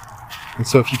 And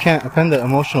so if you can't append the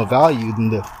emotional value, then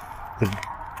the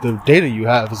data you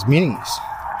have is meaningless.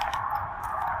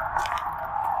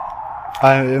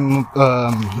 I am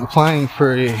applying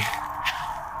for a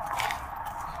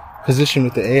position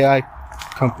with the AI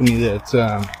company that's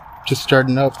just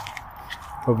starting up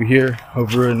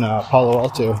over in Palo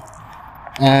Alto.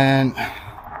 And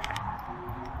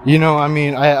you know, I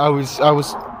mean, I was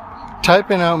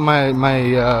typing out my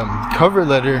cover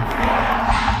letter,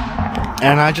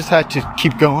 and I just had to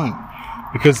keep going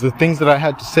because the things that I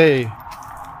had to say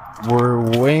were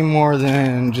way more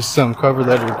than just some cover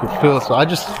letter could fill. So I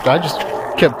just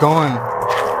kept going,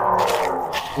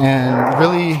 and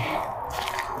really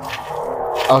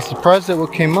I was surprised at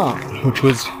what came up, which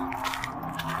was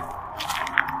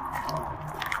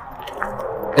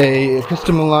a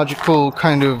epistemological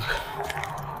kind of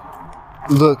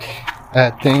look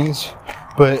at things,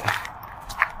 but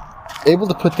able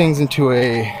to put things into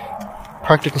a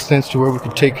practical sense to where we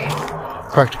could take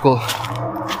practical,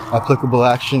 applicable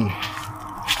action.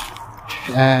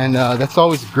 And that's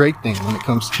always a great thing when it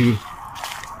comes to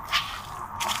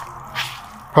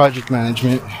project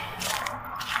management,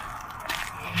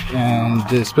 and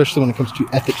especially when it comes to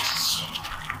ethics,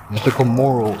 ethical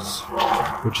morals,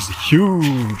 which is a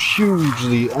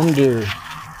hugely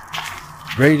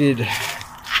underrated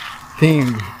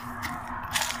theme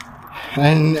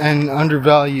and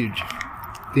undervalued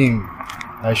theme,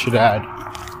 I should add.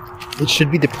 It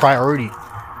should be the priority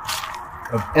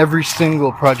of every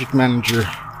single project manager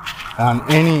on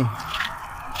any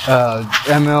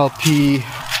MLP,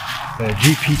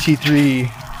 GPT-3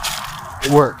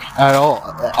 work at all.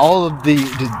 All of the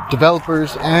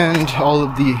developers and all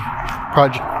of the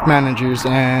project managers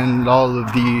and all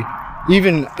of the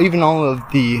even all of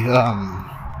the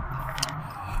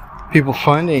people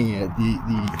funding it,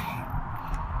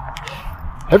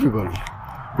 everybody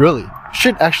really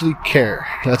should actually care.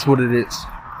 That's what it is.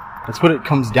 That's what it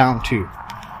comes down to,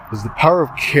 is the power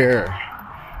of care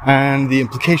and the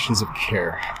implications of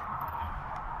care.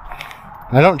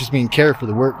 And I don't just mean care for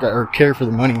the work or care for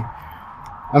the money.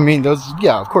 I mean those,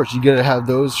 yeah, of course you gotta have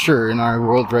those, sure, in our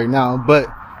world right now, but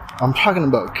I'm talking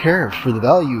about care for the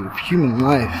value of human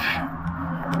life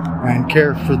and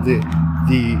care for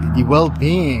the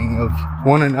well-being of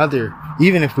one another,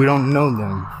 even if we don't know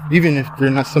them, even if they're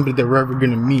not somebody that we're ever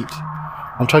going to meet.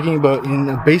 I'm talking about in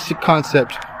a basic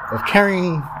concept of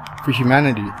caring for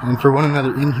humanity and for one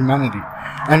another in humanity.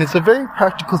 And it's a very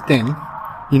practical thing.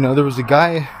 You know, there was a guy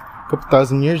a couple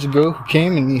thousand years ago who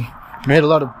came and he made a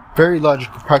lot of very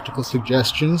logical, practical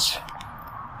suggestions.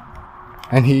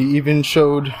 And he even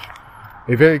showed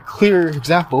a very clear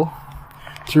example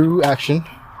through action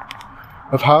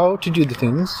of how to do the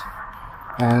things,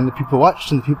 and the people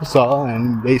watched and the people saw,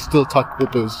 and they still talk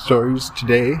about those stories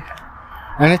today.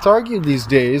 And it's argued these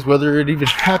days whether it even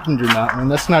happened or not, and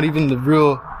that's not even the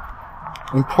real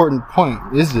important point,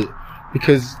 is it?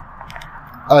 Because,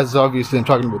 as obviously I'm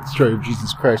talking about the story of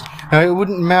Jesus Christ, now it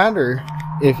wouldn't matter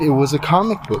if it was a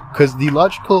comic book, because the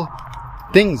logical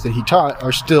things that he taught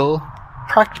are still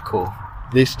practical.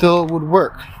 They still would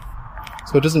work.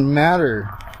 So it doesn't matter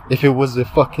if it was a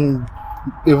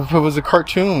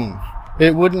cartoon.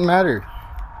 It wouldn't matter.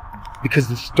 Because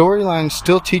the storyline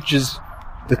still teaches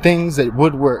the things that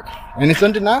would work. And it's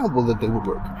undeniable that they would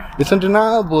work. It's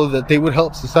undeniable that they would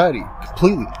help society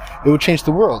completely. It would change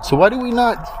the world. So why do we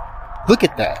not look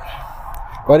at that?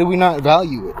 Why do we not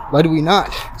value it? Why do we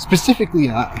not, specifically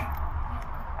not,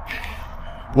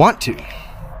 want to?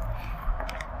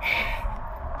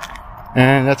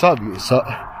 And that's obvious.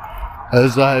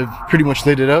 As I've pretty much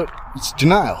laid it out, it's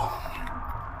denial.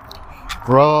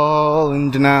 We're all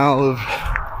in denial of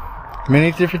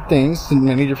many different things and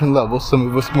many different levels, some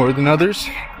of us more than others.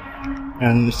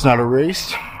 And it's not a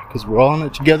race, because we're all in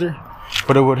it together.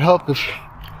 But it would help if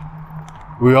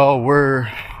we all were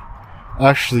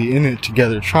actually in it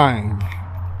together, trying.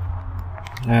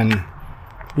 And,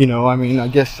 I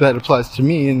guess that applies to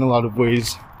me in a lot of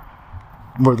ways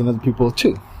more than other people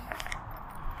too.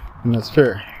 And that's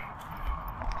fair.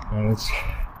 And it's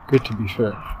good to be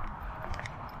fair.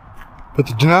 But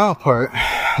the denial part,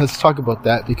 let's talk about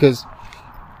that, because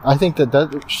I think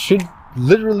that should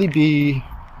literally be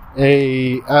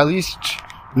at least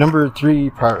number 3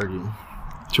 priority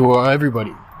to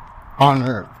everybody on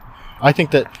Earth. I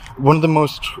think that one of the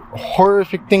most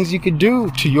horrific things you could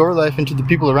do to your life and to the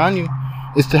people around you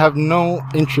is to have no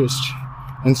interest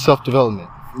in self-development.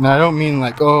 And I don't mean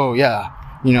like,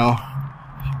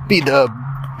 be the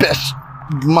best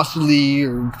muscly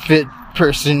or fit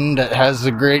person that has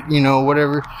a great,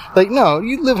 whatever. Like, no,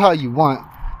 you live how you want.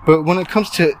 But when it comes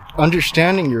to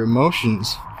understanding your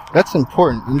emotions, that's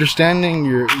important. Understanding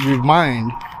your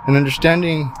mind and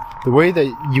understanding the way that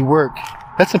you work,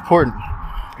 that's important.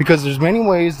 Because there's many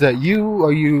ways that you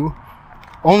are you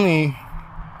only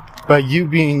by you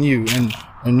being you.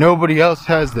 And nobody else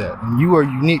has that. And you are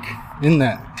unique in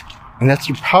that. And that's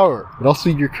your power, but also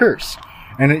your curse.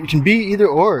 And it can be either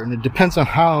or, and it depends on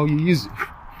how you use it.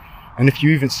 And if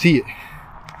you even see it.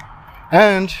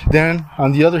 And then,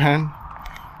 on the other hand,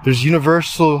 there's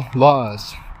universal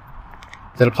laws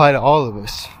that apply to all of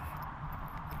us.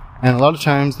 And a lot of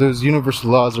times, those universal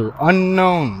laws are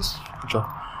unknowns, which are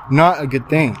not a good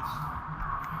thing.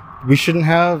 We shouldn't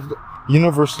have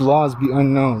universal laws be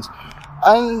unknowns.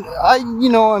 And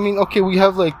okay, we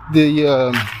have like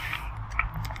a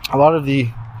lot of the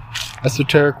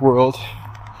esoteric world.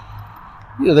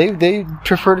 They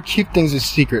prefer to keep things a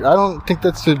secret. I don't think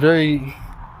that's a very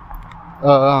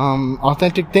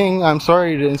authentic thing. I'm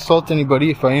sorry to insult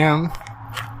anybody if I am,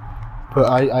 but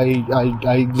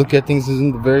I look at things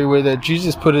in the very way that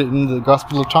Jesus put it in the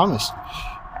Gospel of Thomas.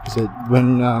 He said,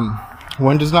 when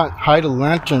one does not hide a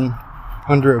lantern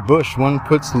under a bush, one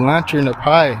puts the lantern up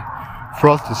high for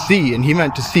all to see. And he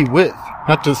meant to see with,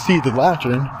 not to see the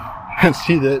lantern and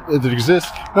see that it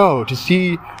exists. No, to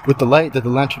see with the light that the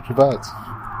lantern provides.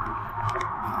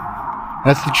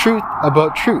 That's the truth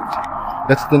about truth.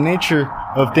 That's the nature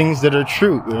of things that are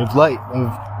true, of light,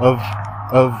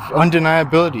 of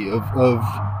undeniability, of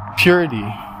purity,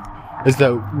 is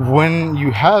that when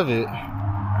you have it,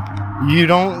 you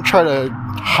don't try to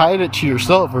hide it to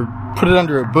yourself or put it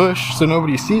under a bush so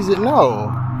nobody sees it. No.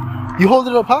 You hold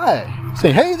it up high,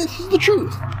 saying, hey, this is the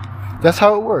truth. That's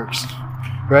how it works.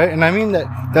 Right? And I mean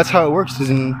that's how it works,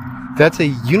 that's a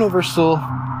universal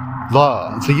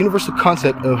law. It's a universal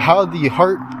concept of how the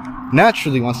heart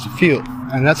naturally wants to feel.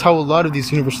 And that's how a lot of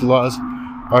these universal laws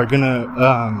are gonna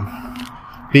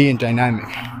be in dynamic.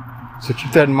 So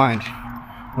keep that in mind.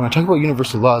 When I talk about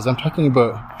universal laws, I'm talking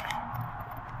about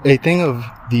a thing of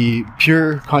the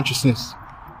pure consciousness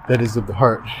that is of the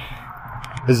heart,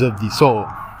 is of the soul.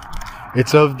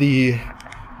 It's of the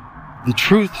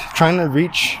truth trying to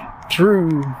reach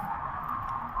through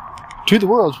to the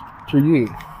world through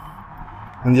you,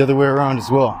 and the other way around as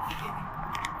well.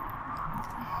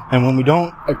 And when we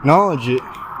don't acknowledge it,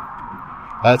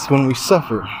 that's when we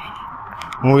suffer.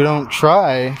 When we don't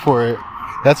try for it,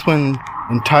 that's when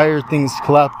entire things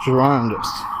collapse around us.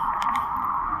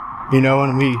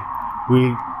 And we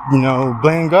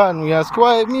blame God and we ask,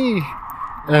 why me?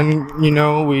 And,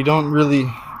 we don't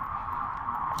really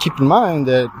keep in mind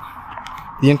that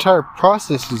the entire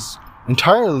process is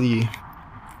entirely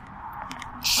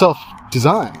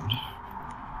self-designed.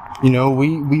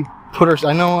 We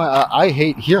I know I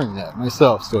hate hearing that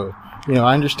myself, so,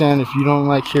 I understand if you don't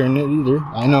like hearing it either.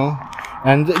 I know.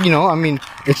 And,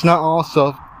 it's not all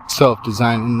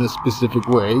self-design in a specific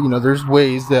way. There's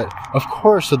ways that, of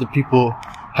course, other people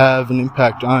have an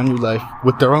impact on your life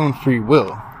with their own free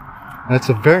will. And that's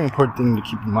a very important thing to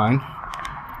keep in mind,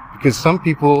 because some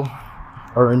people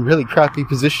are in really crappy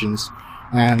positions,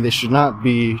 and they should not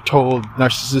be told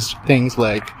narcissistic things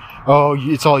like, oh,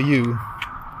 it's all you.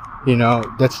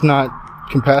 That's not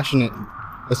compassionate.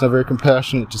 That's not very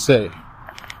compassionate to say.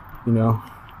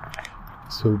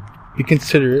 So be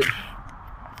considerate.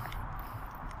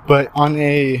 But on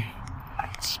a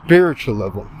spiritual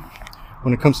level,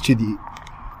 when it comes to the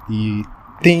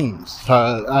things,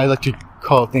 I like to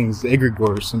call things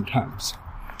egregores sometimes.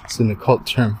 It's an occult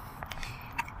term.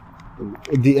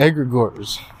 The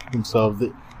egregores themselves,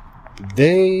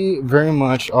 they very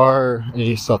much are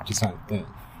a self-designed thing.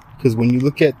 Because when you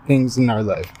look at things in our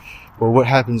life, well, what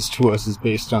happens to us is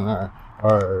based on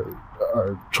our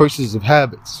choices of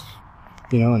habits,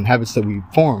 and habits that we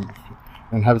form,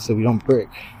 and habits that we don't break.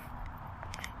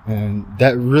 And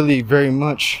that really very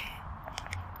much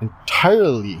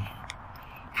entirely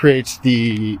creates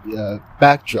the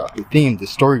backdrop, the theme, the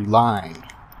storyline,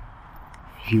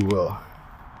 if you will.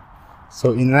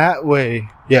 So in that way,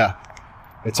 yeah,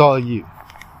 it's all you.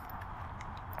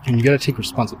 And you gotta take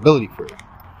responsibility for it.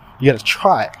 You gotta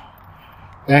try.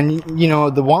 And,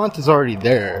 the want is already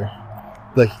there.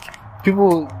 Like,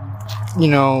 people,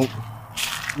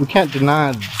 we can't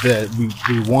deny that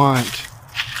we want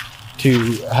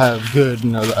to have good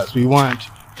in our lives. We want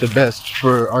the best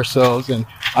for ourselves. And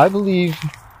I believe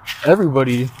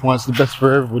everybody wants the best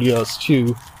for everybody else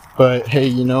too. But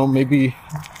hey, maybe,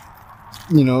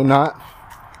 not.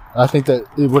 I think that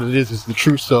what it is the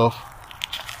true self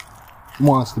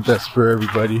wants the best for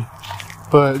everybody.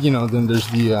 But, then there's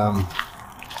the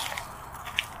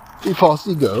false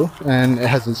ego, and it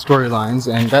has its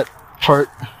storylines, and that part,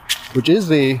 which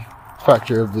is a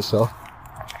factor of the self,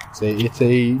 it's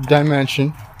a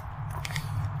dimension.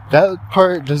 That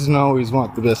part doesn't always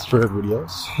want the best for everybody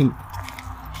else. And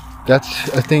that's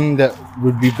a thing that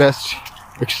would be best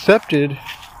accepted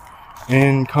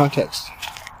in context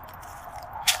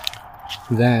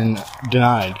than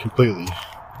denied completely.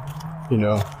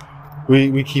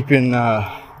 We keep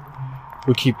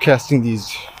casting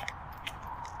these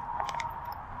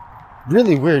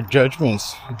really weird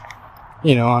judgments,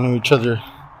 on each other.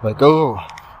 Like, oh,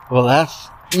 well, that's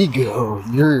ego.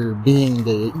 You're being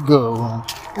the ego.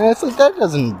 And it's like, that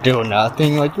doesn't do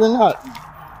nothing. Like, you're not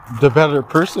the better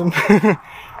person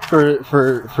for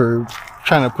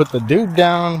trying to put the dude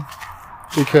down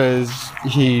because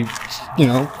he,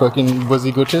 fucking was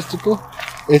egotistical.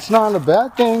 It's not a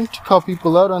bad thing to call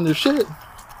people out on their shit.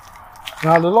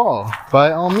 Not at all.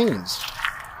 By all means.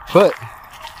 But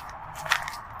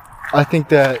I think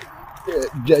that,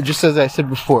 just as I said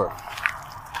before,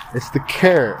 it's the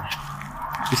care.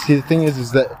 You see, the thing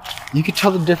is that you can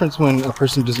tell the difference when a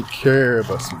person doesn't care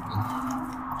about something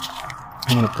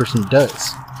and when a person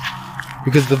does.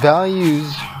 Because the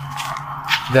values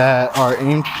that are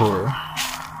aimed for,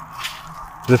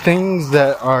 the things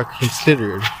that are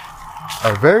considered,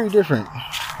 are very different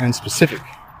and specific.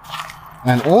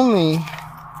 And only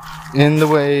in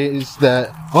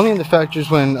the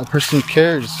factors when a person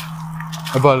cares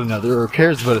about another or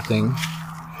cares about a thing,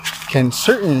 can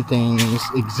certain things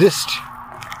exist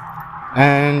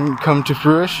and come to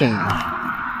fruition.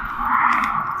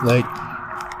 Like,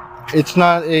 it's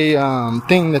not a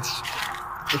thing that's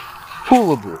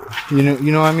foolable. You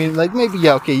know what I mean? Like, maybe,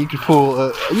 yeah, okay, you could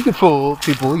fool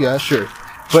people, yeah, sure.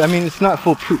 But I mean, it's not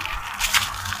foolproof.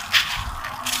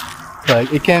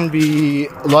 Like, it can be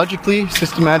logically,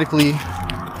 systematically,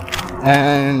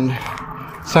 and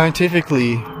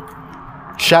scientifically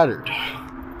shattered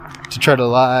to try to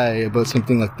lie about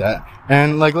something like that.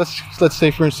 And like, let's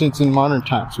say, for instance, in modern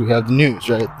times, we have the news,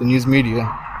 right? The news media,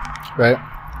 right?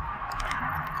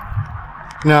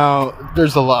 Now,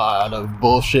 there's a lot of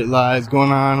bullshit lies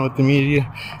going on with the media,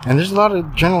 and there's a lot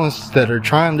of journalists that are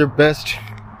trying their best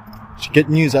to get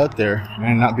news out there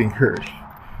and not being heard.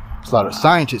 There's a lot of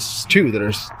scientists, too, that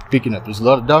are speaking up. There's a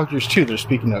lot of doctors, too, that are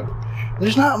speaking up.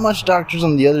 There's not much doctors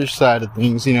on the other side of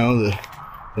things, the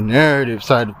narrative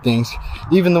side of things.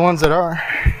 Even the ones that are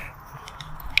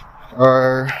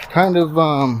kind of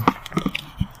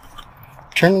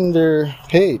turning their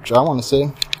page, I want to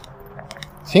say.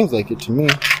 Seems like it to me.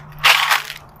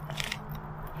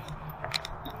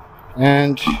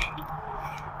 And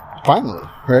finally,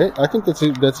 right? I think that's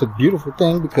a beautiful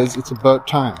thing, because it's about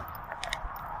time.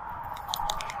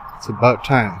 It's about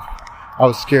time. I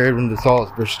was scared when this all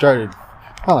first started.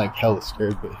 Not like hella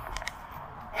scared, but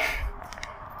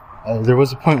there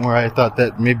was a point where I thought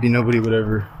that maybe nobody would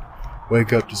ever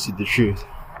wake up to see the truth.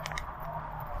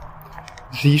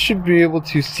 So you should be able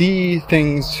to see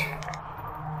things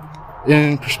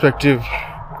in perspective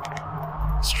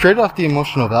straight off the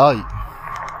emotional value.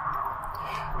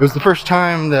 It was the first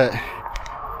time that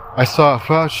I saw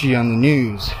Fauci on the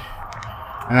news,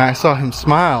 and I saw him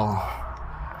smile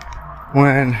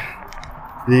when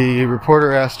the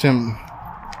reporter asked him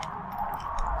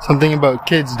something about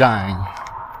kids dying.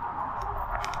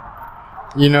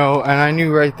 You know, and I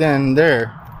knew right then and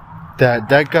there that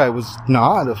that guy was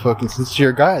not a fucking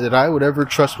sincere guy that I would ever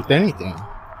trust with anything.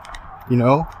 You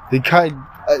know, the guy,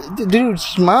 dude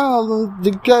smiled,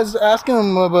 the guy's asking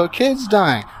him about kids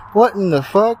dying. What in the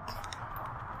fuck?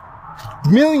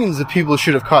 Millions of people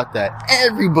should have caught that.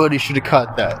 Everybody should have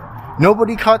caught that.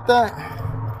 Nobody caught that?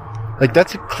 Like,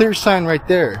 that's a clear sign right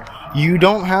there. You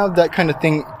don't have that kind of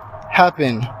thing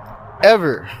happen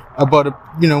ever about a,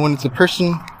 you know, when it's a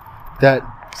person that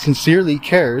sincerely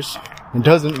cares and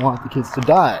doesn't want the kids to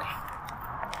die.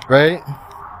 Right?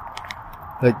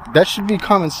 Like, that should be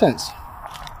common sense.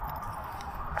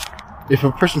 If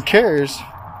a person cares,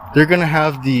 they're gonna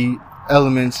have the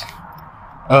elements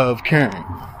of caring.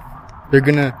 They're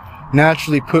gonna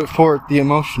naturally put forth the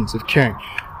emotions of caring.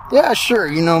 Yeah, sure,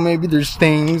 you know, maybe there's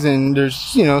things and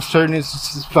there's, you know, certain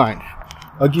instances, fine.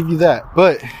 I'll give you that.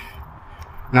 But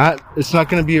it's not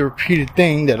gonna be a repeated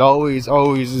thing that always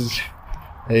is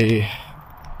a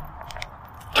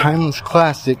timeless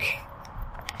classic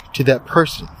to that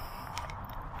person.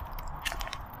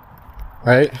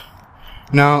 Right?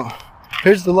 Now,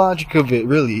 here's the logic of it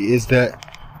really, is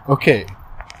that, okay,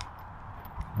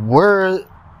 were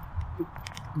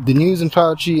the news and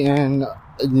Fauci and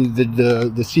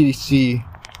the CDC,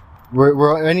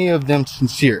 were any of them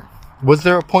sincere? Was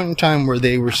there a point in time where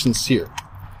they were sincere?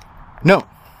 No,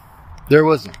 there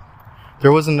wasn't.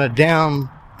 There wasn't a damn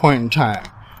point in time.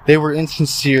 They were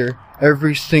insincere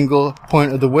every single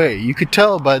point of the way. You could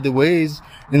tell by the ways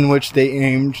in which they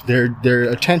aimed their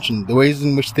attention, the ways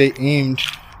in which they aimed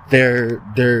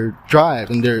their drive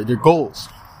and their goals.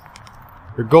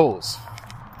 Their goals.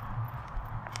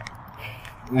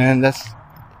 And that's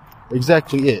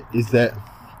exactly it, is that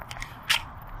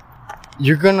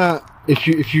you're gonna,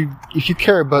 if you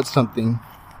care about something,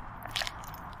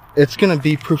 it's gonna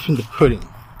be proof in the pudding.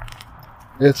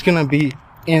 It's gonna be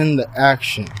in the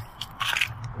action.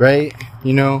 Right?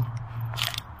 You know,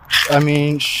 I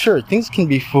mean, sure, things can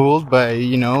be fooled by,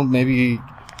 you know, maybe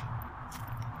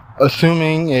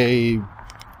assuming a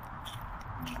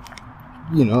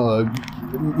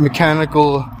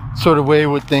mechanical sort of way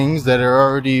with things that are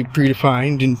already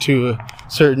predefined into a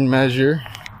certain measure,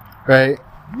 right?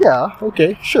 Yeah,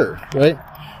 okay, sure, right?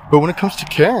 But when it comes to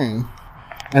caring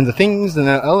and the things and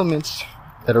the elements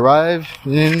that arrive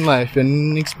in life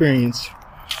and in experience,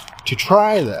 to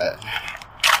try that,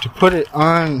 to put it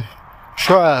on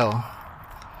trial,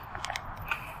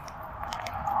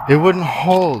 it wouldn't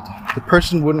hold. The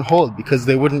person wouldn't hold because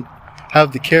they wouldn't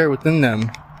have the care within them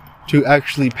to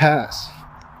actually pass.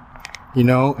 You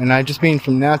know, and I just mean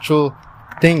from natural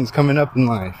things coming up in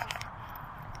life.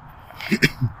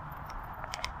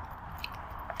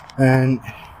 And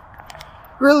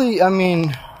really, I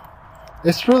mean,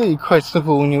 it's really quite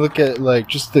simple when you look at, like,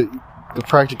 just the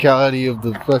practicality of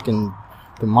the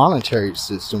monetary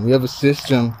system. We have a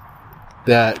system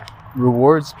that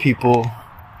rewards people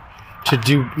to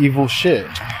do evil shit.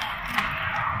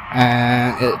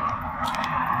 And it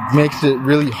makes it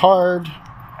really hard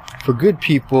for good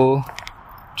people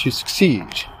to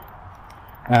succeed.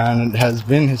 And it has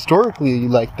been historically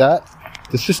like that.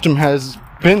 The system has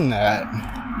been that.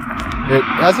 It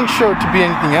hasn't showed to be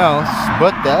anything else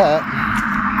but that.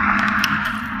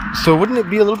 So wouldn't it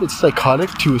be a little bit psychotic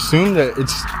to assume that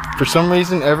it's for some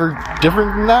reason ever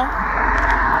different than that?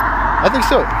 I think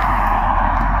so.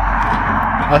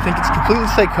 I think it's completely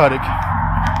psychotic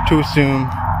to assume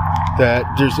that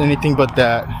there's anything but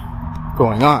that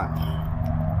going on.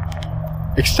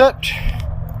 Except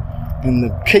in the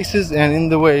cases and in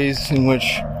the ways in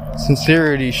which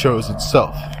sincerity shows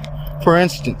itself. For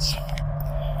instance,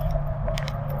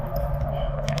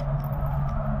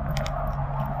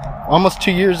 almost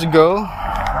 2 years ago,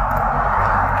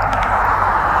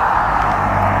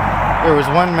 there was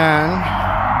one man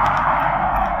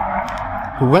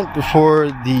who went before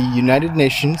the United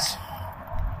Nations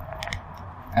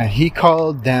and he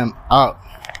called them out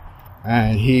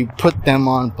and he put them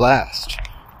on blast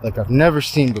like I've never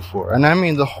seen before. And I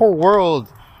mean, the whole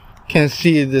world can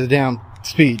see the damn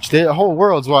speech. The whole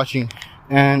world's watching.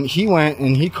 And he went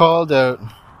and he called out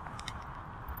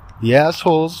the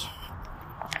assholes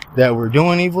that were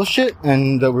doing evil shit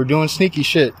and that were doing sneaky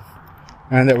shit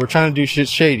and that were trying to do shit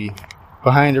shady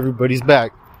behind everybody's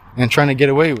back and trying to get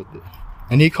away with it.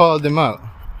 And he called them out.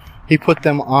 He put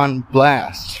them on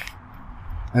blast.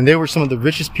 And they were some of the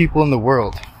richest people in the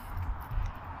world.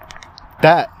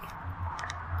 That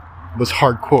was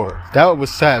hardcore. That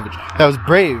was savage. That was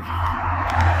brave.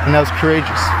 And that was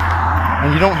courageous.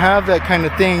 And you don't have that kind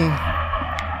of thing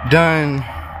done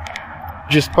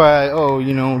just by,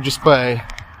 just by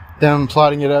them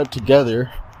plotting it out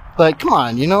together. Like, come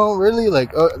on, really?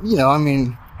 Like,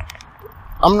 I'm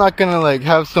not gonna, like,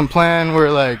 have some plan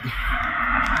where, like,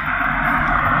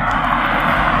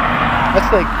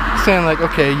 that's like saying, like,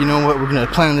 okay, you know what, we're gonna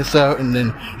plan this out, and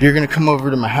then you're gonna come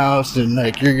over to my house, and,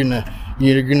 like, you're gonna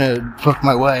fuck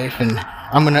my wife, and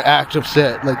I'm gonna act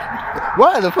upset. Like,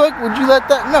 why the fuck would you let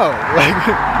that? No. Like,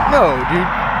 no, dude.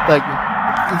 Like,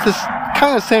 it's this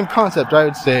kind of same concept, I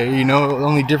would say. The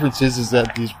only difference is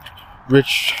that these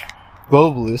rich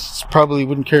globalists probably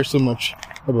wouldn't care so much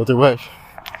about their wife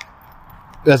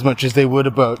as much as they would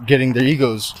about getting their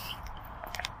egos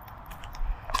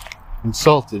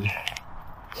insulted,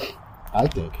 I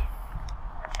think.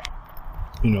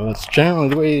 That's generally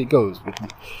the way it goes with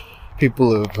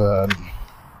people of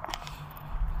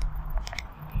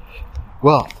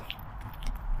wealth,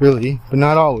 really, but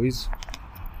not always,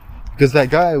 because that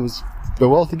guy was a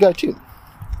wealthy guy too,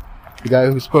 the guy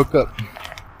who spoke up.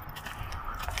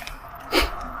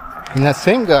 And that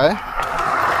same guy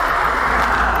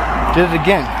did it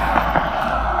again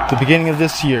at the beginning of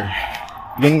this year,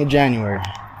 beginning of January,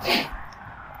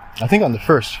 I think on the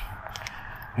 1st,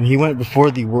 and he went before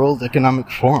the World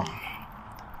Economic Forum,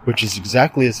 which is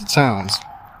exactly as it sounds,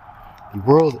 the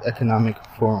World Economic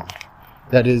Forum.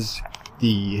 That is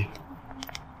the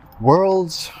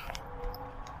world's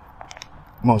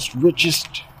most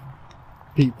richest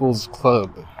people's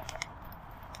club.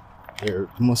 They're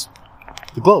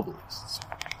the globalists.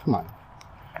 Come on.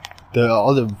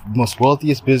 All the most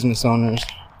wealthiest business owners,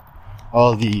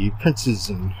 all the princes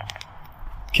and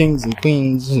kings and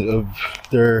queens of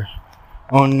their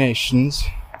own nations.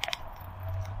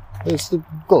 It's the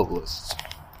globalists.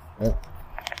 Right?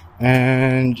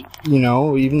 And,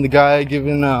 even the guy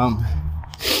giving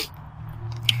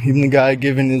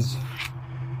his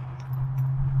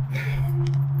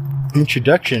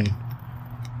introduction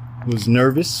was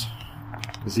nervous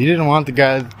because he didn't want the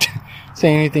guy to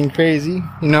say anything crazy,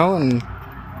 and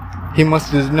he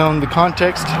must have known the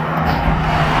context.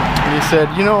 And he said,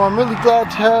 I'm really glad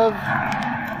to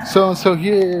have so-and-so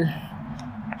here.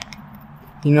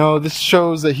 This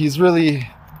shows that he's really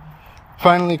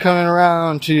finally coming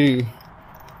around to,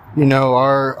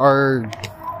 our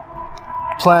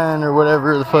plan or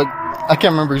whatever the fuck. I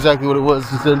can't remember exactly what it was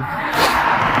he said.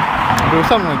 But it was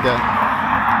something like that.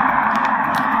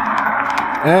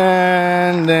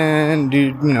 And then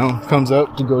dude, comes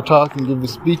up to go talk and give a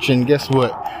speech, and guess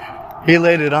what? He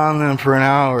laid it on them for an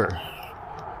hour.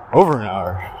 Over an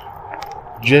hour.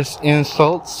 Just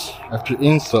insults after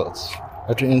insults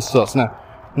after insults.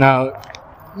 Now,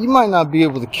 you might not be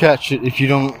able to catch it if you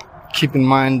don't keep in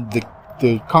mind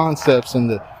the concepts and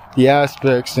the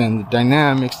aspects and the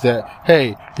dynamics that,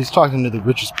 hey, he's talking to the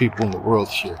richest people in the world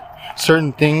here.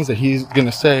 Certain things that he's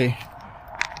gonna say,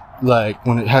 like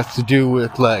when it has to do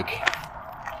with, like,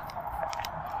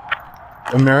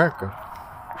 America,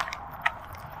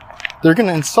 they're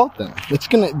gonna insult them. It's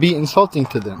gonna be insulting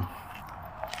to them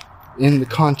in the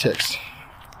context.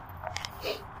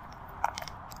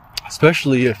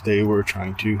 Especially if they were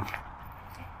trying to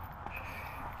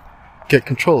get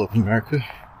control of America.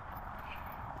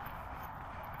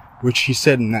 Which he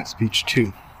said in that speech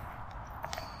too.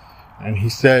 And he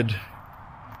said,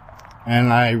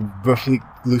 and I roughly,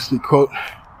 loosely quote,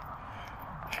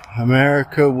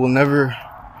 America will never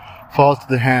fall to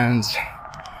the hands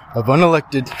of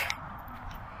unelected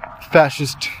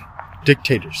fascist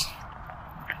dictators.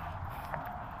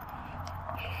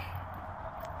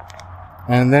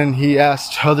 And then he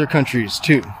asked other countries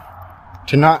too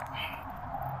to not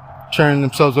turn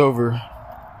themselves over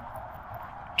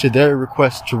to their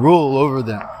request to rule over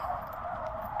them.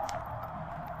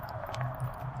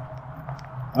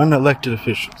 Unelected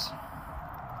officials.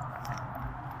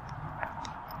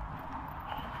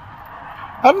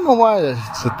 I don't know why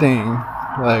that's a thing.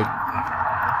 Like,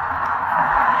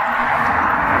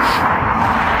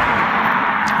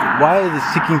 why the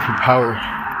seeking for power?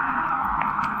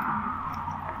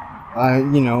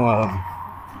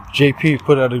 JP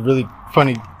put out a really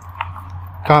funny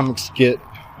comic skit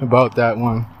about that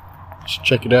one. You should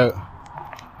check it out.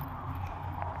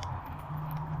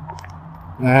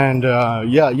 And, I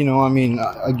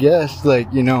guess,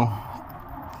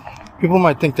 people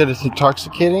might think that it's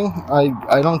intoxicating.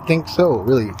 I don't think so,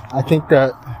 really. I think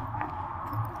that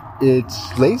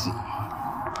it's lazy,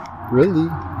 really.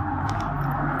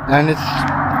 And it's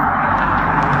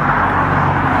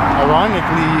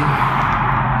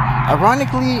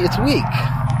ironically it's weak.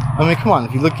 I mean, come on,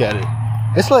 if you look at it,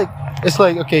 it's like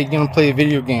okay, you're gonna play a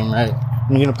video game, right?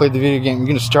 And you're gonna play the video game, you're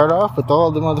gonna start off with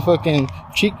all the motherfucking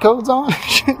cheat codes on.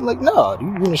 Like, no, dude,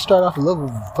 you're gonna start off a level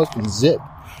fucking zip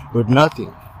with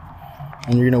nothing,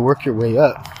 and you're gonna work your way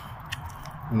up,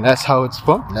 and that's how it's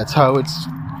fun. That's how it's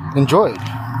enjoyed.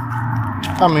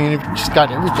 I mean, if you just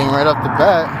got everything right off the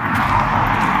bat,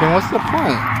 then what's the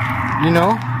point? You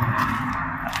know,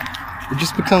 it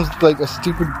just becomes like a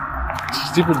stupid,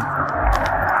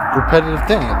 repetitive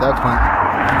thing at that point.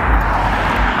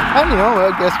 And you know,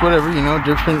 I guess whatever, you know,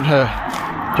 different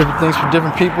things for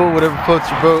different people, whatever floats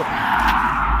your boat.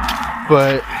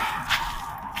 But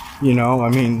you know, I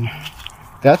mean,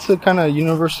 that's a kind of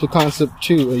universal concept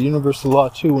too, a universal law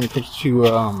too, when it comes to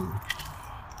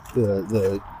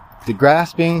the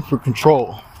grasping for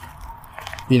control.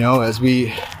 You know, as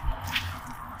we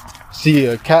see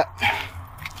a cat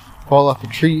fall off a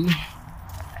tree,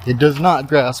 it does not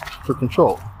grasp for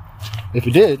control. If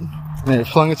it did, and it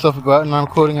flung itself about, and I'm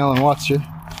quoting Alan Watts here,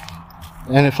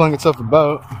 and it flung itself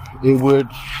about, it would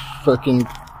fucking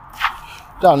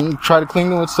try to cling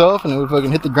to itself, and it would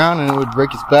fucking hit the ground, and it would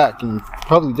break its back and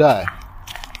probably die.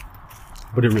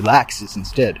 But it relaxes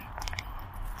instead.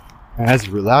 And as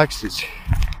it relaxes,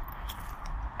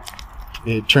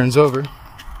 it turns over,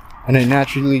 and it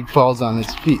naturally falls on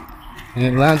its feet, and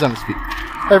it lands on its feet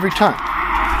every time.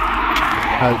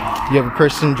 You have a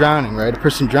person drowning, right? A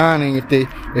person drowning, if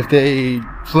they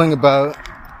fling about,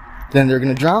 then they're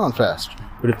gonna drown faster.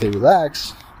 But if they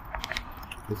relax,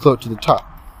 they float to the top.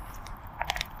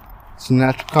 It's a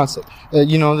natural concept.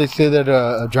 You know, they say that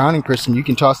a drowning person, you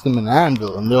can toss them an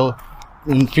anvil, and they'll,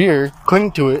 in fear,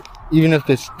 cling to it, even if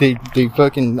they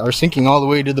fucking are sinking all the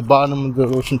way to the bottom of the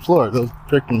ocean floor. They'll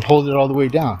freaking hold it all the way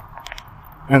down.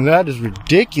 And that is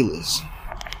ridiculous.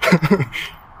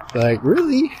 Like,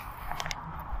 really?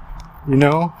 You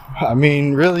know? I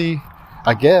mean, really,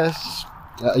 I guess,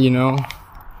 you know,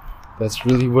 that's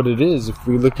really what it is. If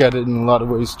we look at it in a lot of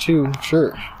ways too,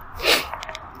 sure.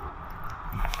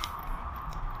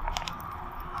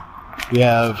 We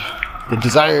have the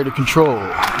desire to control.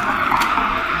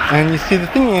 And you see, the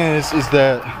thing is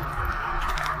that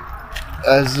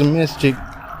as a mystic,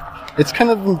 it's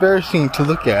kind of embarrassing to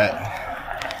look at.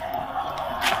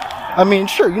 I mean,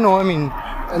 sure, you know, I mean,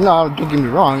 no, don't get me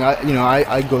wrong.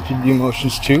 I go through the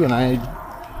emotions too, and I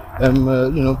am a,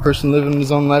 you know, person living his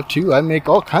own life too. I make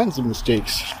all kinds of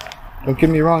mistakes. Don't get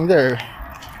me wrong there.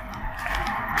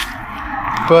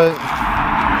 But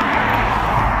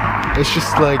it's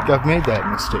just like I've made that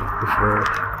mistake before.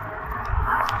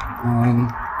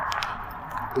 And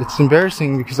it's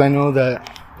embarrassing because I know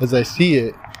that as I see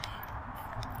it,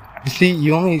 you see,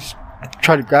 you only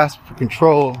try to grasp for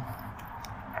control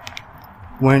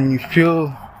when you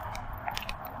feel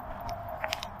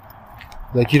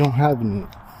like you don't have any,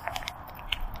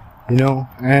 you know,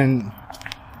 and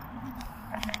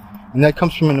that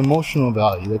comes from an emotional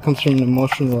value. That comes from an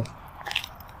emotional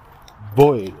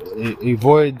void, a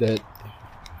void that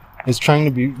is trying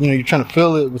to be, you know, you're trying to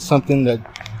fill it with something that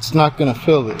it's not going to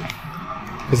fill it,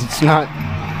 because it's not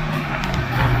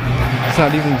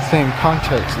even the same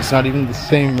context. It's not even the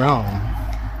same realm,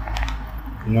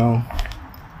 you know.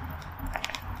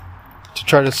 To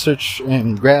try to search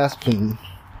and grasp and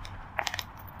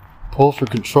pull for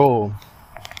control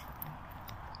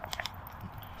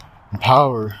and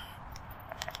power,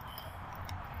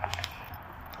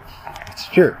 it's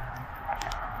fear.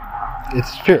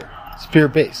 It's fear. It's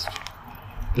fear-based.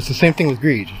 It's the same thing with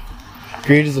greed.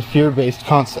 Greed is a fear-based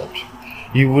concept.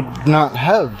 You would not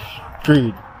have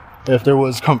greed if there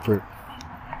was comfort.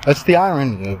 That's the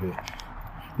irony of it.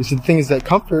 You see, the thing is that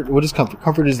comfort, what is comfort?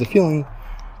 Comfort is the feeling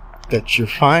that you're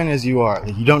fine as you are,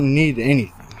 that you don't need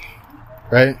anything,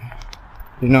 right?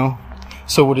 You know?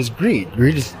 So what is greed?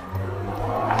 Greed is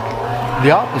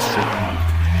the opposite.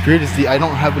 Greed is the I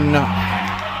don't have enough.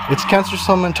 It's cancer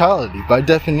cell mentality, by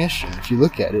definition. If you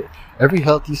look at it, every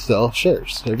healthy cell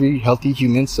shares. Every healthy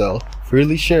human cell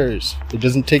freely shares. It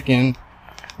doesn't take in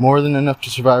more than enough to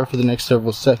survive for the next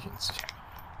several seconds.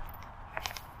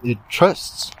 It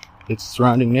trusts its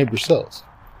surrounding neighbor cells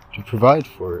to provide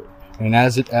for it. And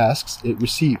as it asks, it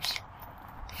receives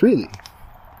freely.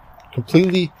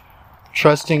 Completely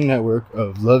trusting network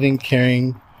of loving,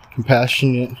 caring,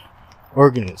 compassionate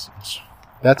organisms.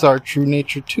 That's our true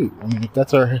nature too. I mean, if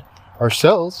that's our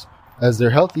cells, as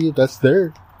they're healthy, if that's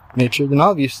their nature, then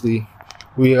obviously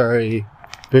we are a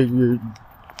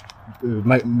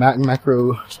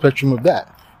macro spectrum of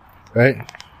that, right?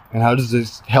 And how does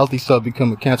this healthy cell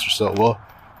become a cancer cell? Well,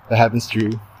 that happens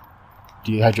through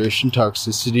dehydration,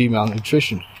 toxicity,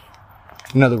 malnutrition.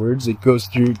 In other words, it goes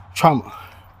through trauma.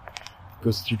 It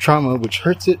goes through trauma, which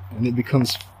hurts it, and it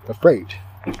becomes afraid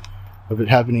of it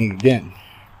happening again.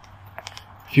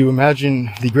 If you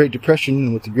imagine the Great Depression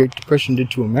and what the Great Depression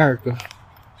did to America,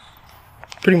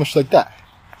 pretty much like that.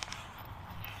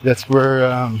 That's where,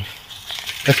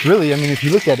 that's really, I mean, if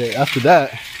you look at it, after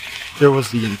that, there was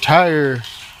the entire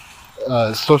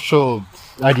social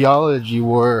ideology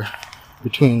war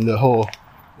between the whole,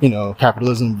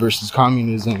 capitalism versus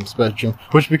communism spectrum,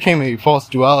 which became a false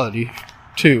duality,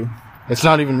 too. It's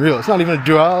not even real. It's not even a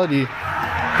duality,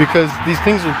 because these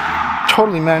things are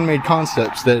totally man-made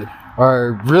concepts that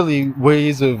are really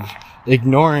ways of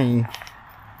ignoring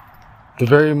the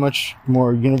very much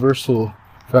more universal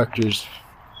factors.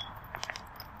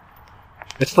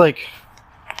 It's like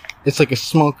a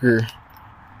smoker,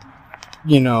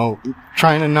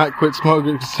 trying to not quit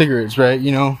smoking cigarettes, right?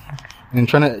 And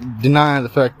trying to deny the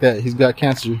fact that he's got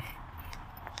cancer.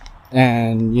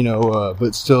 And,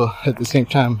 but still at the same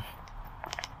time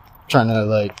trying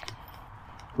to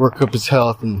work up his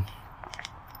health and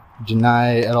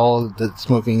deny at all that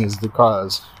smoking is the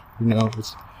cause.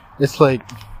 It's like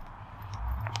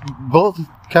both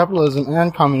capitalism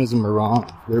and communism are wrong.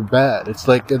 They're bad. It's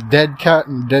like a dead cat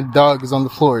and a dead dog is on the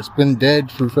floor. It's been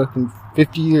dead for fucking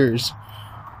 50 years.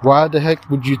 Why the heck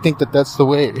would you think that that's the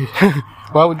way?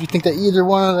 Why would you think that either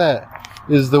one of that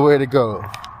is the way to go?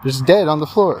 Just dead on the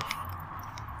floor.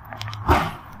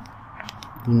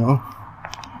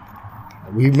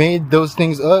 We made those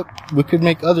things up. We could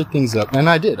make other things up. And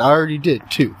I did. I already did,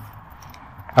 too.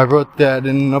 I wrote that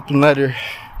in an open letter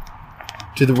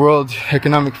to the World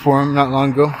Economic Forum not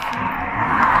long ago.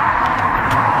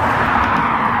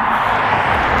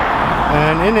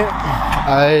 And in it,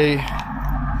 I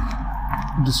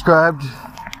described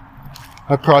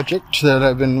a project that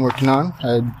I've been working on.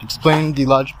 I explained the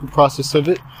logical process of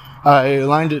it. I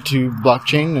aligned it to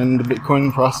blockchain and the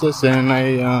Bitcoin process, and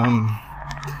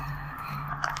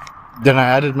then I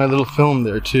added my little film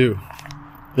there too.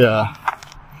 Yeah.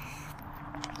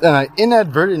 And I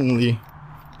inadvertently,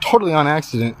 totally on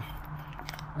accident,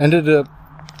 ended up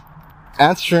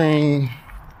answering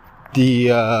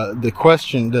the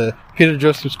question, the Peter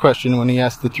Joseph's question, when he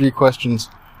asked the 3 questions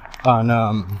on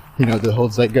the whole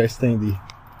zeitgeist thing,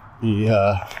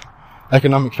 the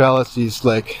economic fallacies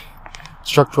like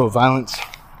structural violence.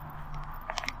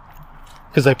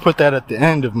 Because I put that at the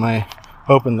end of my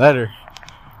open letter.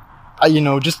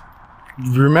 Just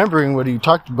remembering what he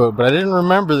talked about, but I didn't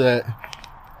remember that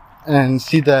and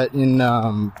see that in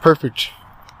perfect,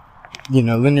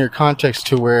 linear context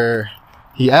to where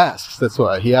he asks. That's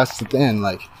why he asks at the end,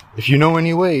 if you know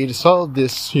any way to solve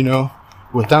this,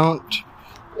 without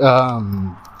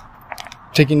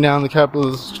taking down the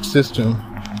capitalist system,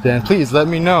 then please let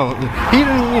me know. He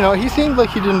didn't, he seemed like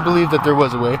he didn't believe that there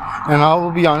was a way, and I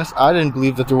will be honest, I didn't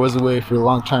believe that there was a way for a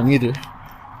long time either.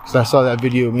 Because I saw that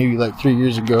video maybe 3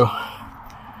 years ago.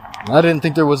 I didn't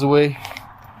think there was a way.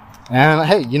 And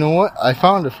hey, you know what? I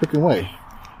found a freaking way.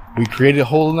 We created a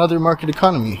whole nother market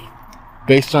economy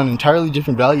based on entirely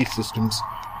different value systems.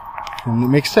 And it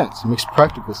makes sense. It makes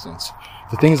practical sense.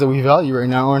 The things that we value right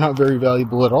now are not very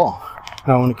valuable at all.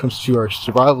 Now when it comes to our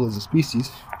survival as a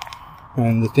species.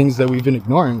 And the things that we've been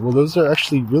ignoring, well, those are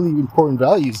actually really important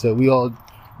values that we all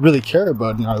really care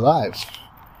about in our lives.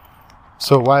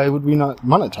 So why would we not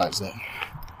monetize that?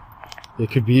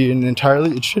 It could be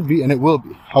it should be, and it will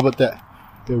be. How about that?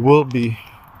 It will be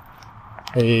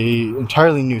a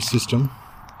entirely new system,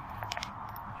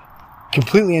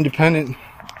 completely independent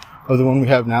of the one we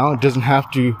have now. It doesn't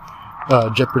have to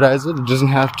jeopardize it. It doesn't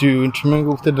have to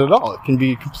intermingle with it at all. It can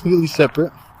be completely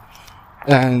separate.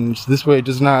 And this way it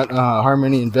does not harm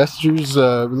any investors'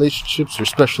 relationships or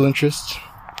special interests.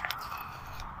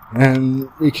 And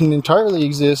it can entirely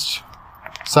exist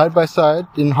side by side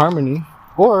in harmony,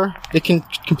 or it can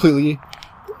completely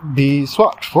be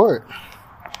swapped for it.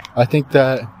 I think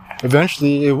that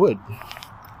eventually it would.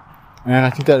 And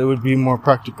I think that it would be more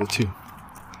practical too.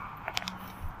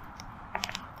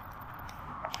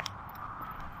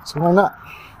 So why not?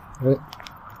 Right?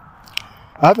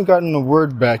 I haven't gotten a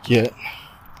word back yet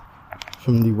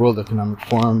from the World Economic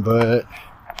Forum, but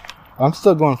I'm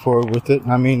still going forward with it.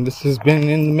 I mean, this has been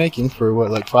in the making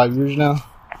for 5 years now?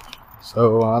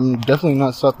 So I'm definitely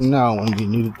not stopping now when we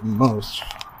need it the most.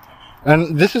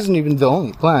 And this isn't even the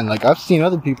only plan. I've seen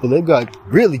other people, they've got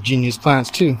really genius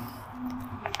plans too.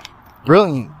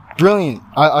 Brilliant brilliant.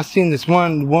 I seen this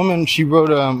one woman, she wrote,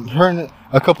 her and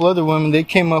a couple other women, they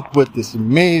came up with this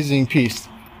amazing piece.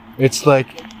 It's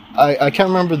like, I can't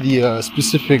remember the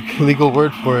specific legal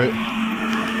word for it,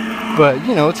 but,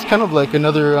 you know, it's kind of like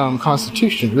another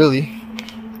constitution, really.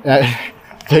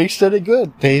 They said it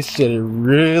good. They said it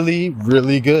really,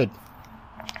 really good.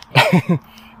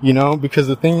 You know, because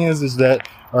the thing is that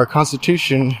our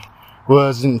constitution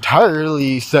was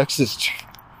entirely sexist.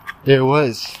 It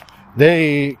was.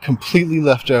 They completely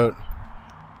left out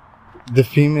the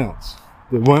females,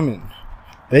 the women.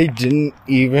 They didn't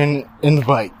even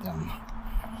invite them.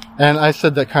 And I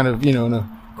said that kind of, you know, in a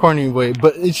corny way,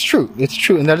 but it's true. It's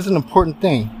true. And that is an important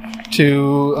thing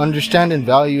to understand and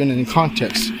value in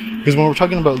context. Because when we're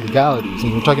talking about legalities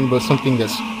and we're talking about something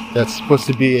that's supposed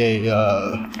to be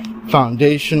a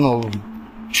foundational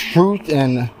truth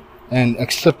and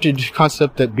accepted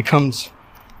concept that becomes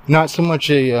not so much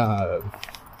a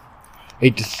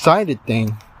decided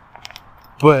thing,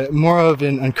 but more of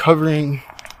an uncovering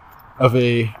of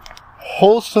a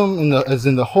wholesome, as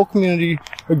in the whole community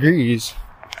agrees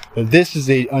that this is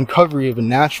a uncovery of a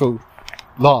natural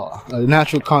law, a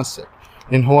natural concept.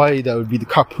 In Hawaii, that would be the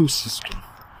kapu system,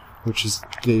 which is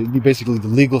basically the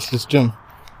legal system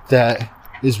that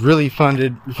is really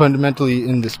funded fundamentally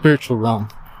in the spiritual realm,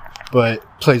 but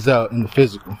plays out in the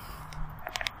physical.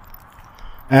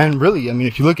 And really, I mean,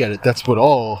 if you look at it, that's what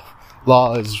all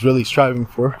law is really striving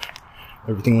for.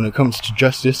 Everything when it comes to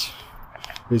justice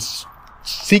is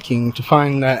seeking to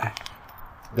find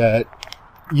that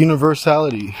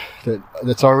universality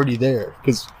that's already there,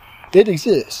 because it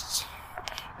exists.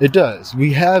 It does.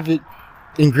 We have it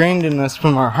ingrained in us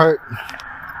from our heart,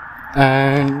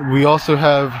 and we also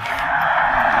have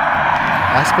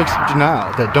aspects of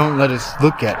denial that don't let us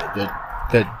look at it,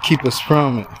 that keep us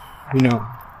from it. You know,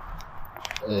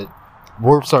 it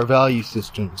warps our value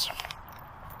systems.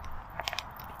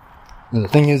 And the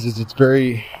thing is it's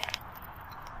very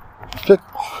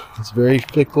fickle. It's very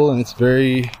fickle, and it's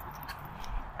very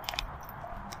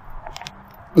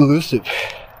elusive.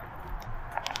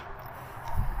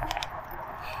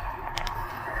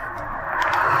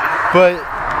 But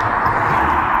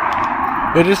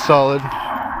it is solid.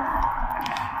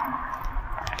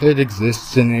 It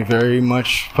exists in a very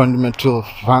much fundamental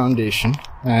foundation,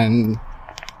 and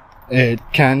it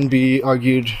can be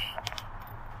argued.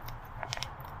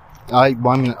 I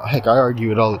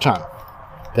argue it all the time.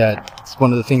 That's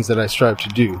one of the things that I strive to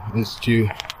do, is to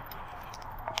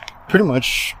pretty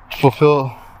much fulfill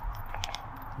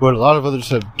what a lot of others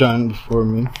have done before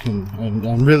me,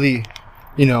 and really,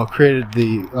 you know, created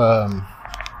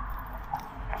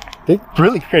they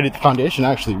really created the foundation,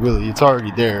 actually, really. It's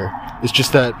already there. It's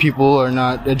just that people are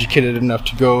not educated enough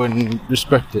to go and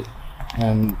respect it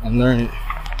and learn it.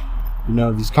 You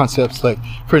know, these concepts like,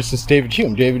 for instance, David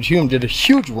Hume. David Hume did a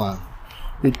huge one.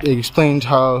 It explained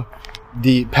how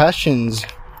the passions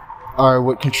are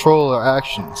what control our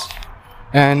actions.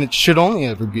 And it should only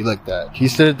ever be like that. He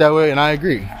said it that way, and I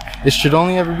agree. It should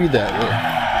only ever be that way.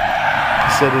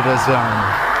 He said it as,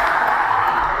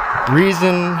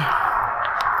 reason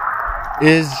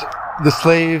is the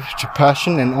slave to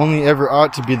passion, and only ever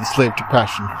ought to be the slave to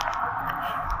passion.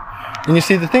 And you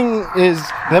see, the thing is,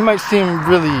 that might seem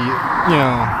really, you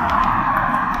know,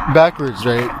 backwards,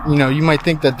 right? You know, you might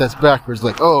think that that's backwards.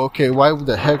 Like, oh, okay, why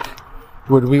the heck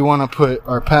would we want to put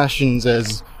our passions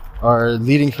as our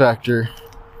leading factor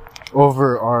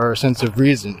over our sense of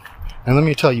reason? And let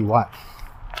me tell you why.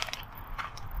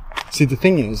 See, the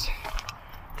thing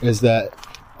is that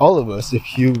all of us,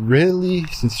 if you really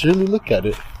sincerely look at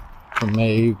it from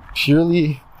a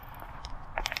purely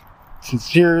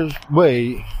sincere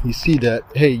way, you see that,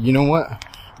 hey, you know what?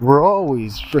 We're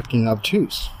always freaking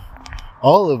obtuse.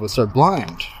 All of us are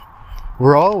blind.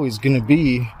 We're always going to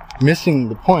be missing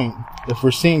the point if we're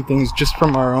seeing things just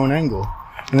from our own angle.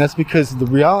 And that's because the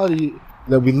reality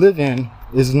that we live in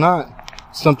is not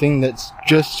something that's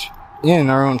just in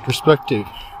our own perspective.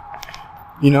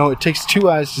 You know, it takes two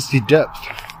eyes to see depth.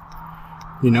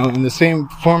 You know, in the same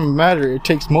form of matter, it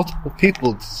takes multiple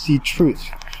people to see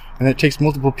truth. And it takes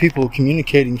multiple people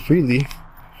communicating freely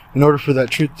in order for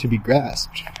that truth to be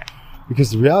grasped.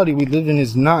 Because the reality we live in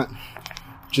is not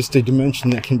just a dimension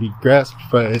that can be grasped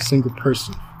by a single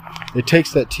person. It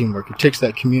takes that teamwork, it takes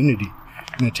that community,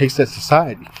 and it takes that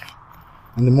society.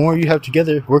 And the more you have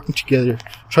together, working together,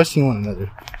 trusting one another,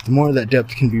 the more that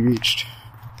depth can be reached.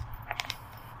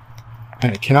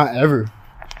 And it cannot ever,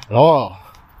 at all,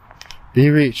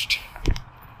 be reached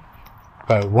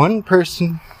by one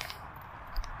person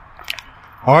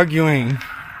arguing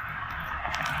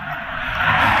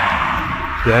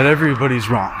that everybody's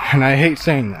wrong. And I hate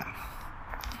saying that.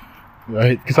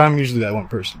 right? Because I'm usually that one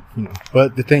person, you know.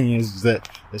 But the thing is that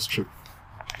it's true.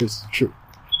 It's true.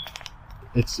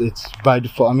 It's by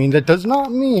default. I mean, that does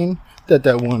not mean that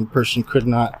one person could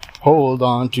not hold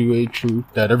on to a truth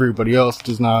that everybody else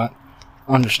does not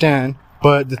understand.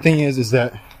 But the thing is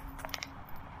that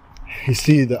you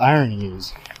see, the irony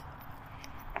is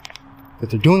that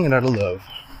they're doing it out of love.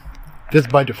 Just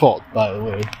by default, by the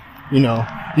way. You know,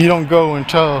 you don't go and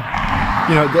tell,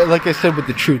 you know, like I said with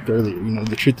the truth earlier, you know,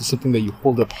 the truth is something that you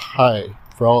hold up high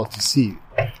for all to see.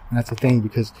 And that's the thing,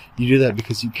 because you do that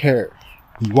because you care.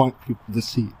 You want people to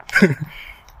see.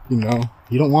 You know,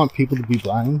 you don't want people to be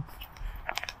blind.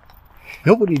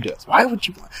 Nobody does. Why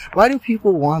do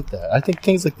people want that? I think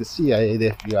things like the CIA,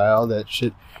 the FBI, all that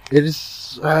shit, it is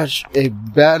such a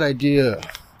bad idea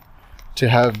to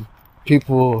have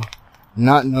people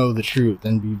not know the truth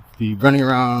and be running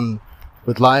around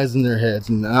with lies in their heads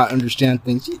and not understand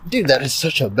things. Dude, that is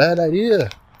such a bad idea.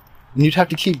 And you'd have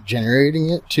to keep generating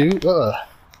it too?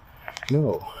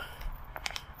 No.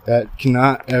 That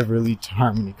cannot ever lead to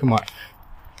harmony. Come on.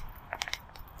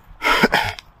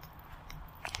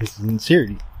 This is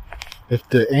sincerity. If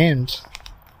the aims,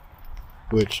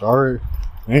 which are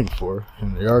aimed for,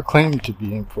 and they are claimed to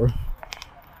be aimed for,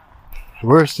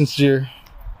 were sincere,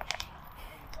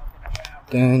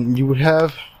 then you would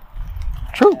have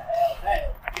truth.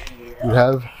 You would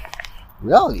have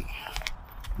reality.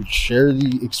 You'd share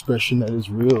the expression that is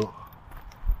real.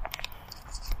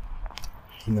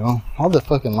 You know, all the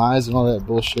fucking lies and all that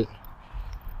bullshit.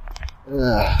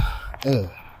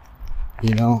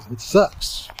 You know, it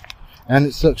sucks. And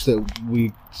it sucks that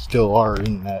we still are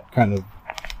in that kind of,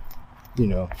 you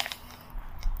know,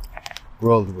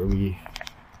 world where we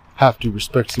have to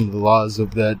respect some of the laws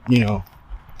of that, you know,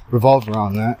 revolve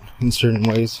around that in certain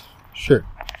ways. Sure,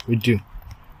 we do.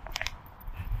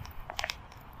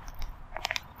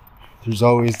 There's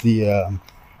always the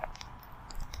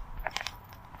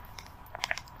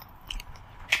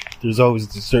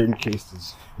certain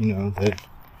cases, you know, that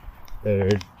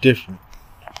are different.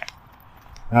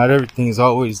 Not everything is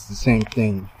always the same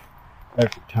thing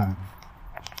every time.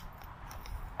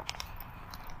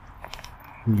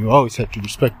 And you always have to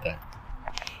respect that.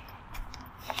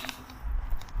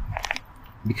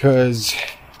 Because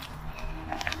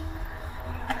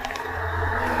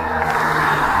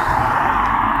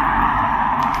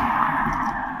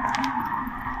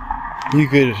you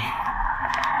could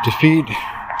defeat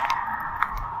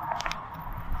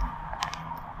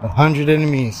 100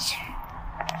 enemies,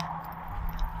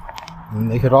 and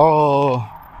they could all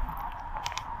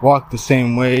walk the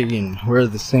same way and wear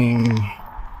the same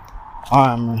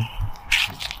armor.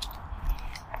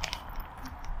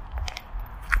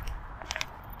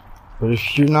 But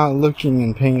if you're not looking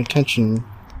and paying attention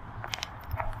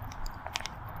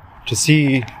to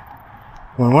see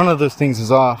when one of those things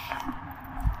is off,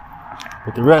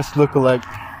 but the rest look alike,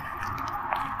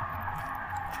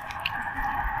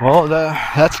 well,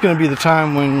 that's going to be the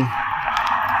time when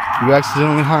you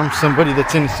accidentally harm somebody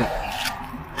that's innocent.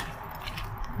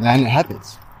 And it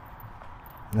happens.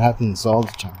 It happens all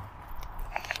the time.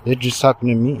 It just happened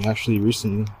to me, actually,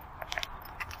 recently.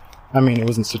 I mean, it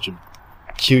wasn't such a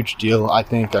huge deal, I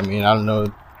think. I mean, I don't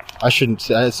know. I shouldn't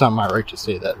say, it's not my right to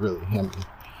say that, really. I mean,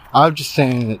 I'm just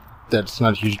saying that it's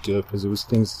not a huge deal because it was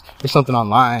something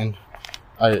online.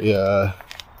 I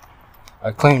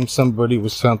claimed somebody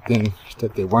was something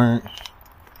that they weren't,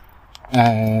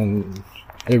 and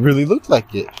it really looked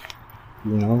like it.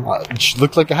 You know, it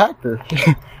looked like a hacker.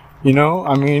 You know,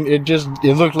 I mean, it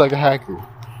looked like a hacker,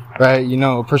 right? You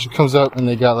know, a person comes up and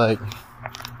they got like,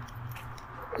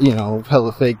 you know,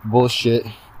 hella fake bullshit.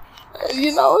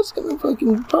 You know, it's gonna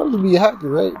fucking probably be a hacker,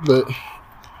 right? But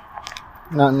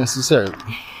not necessarily.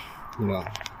 You know,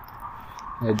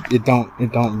 it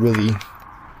don't really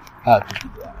have to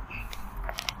be that.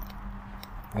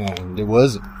 And it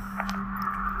wasn't.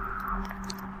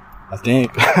 I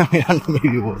think. I mean, I don't know,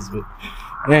 maybe it was, but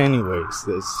anyways,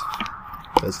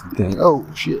 that's the thing. Oh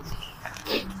shit!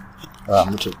 I'm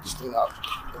gonna check this thing out.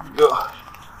 There we go.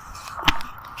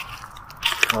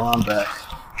 Well, I'm back.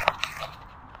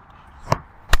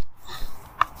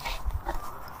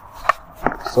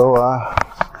 So,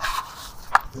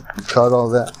 we caught all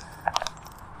that.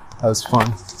 That was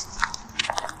fun.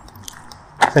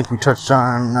 I think we touched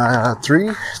on three,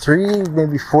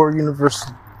 maybe 4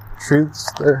 universal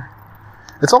truths there.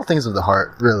 It's all things of the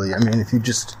heart, really. I mean, if you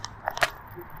just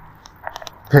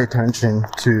pay attention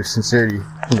to sincerity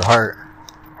from the heart,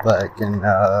 like,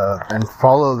 and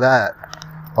follow that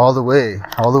all the way.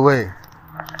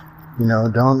 You know,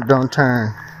 don't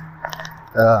turn.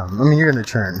 I mean, you're gonna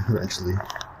turn eventually,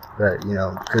 right? You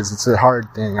know, because it's a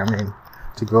hard thing. I mean,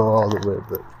 to go all the way,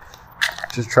 but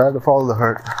just try to follow the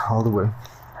heart all the way.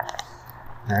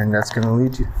 And that's going to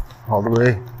lead you all the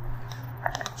way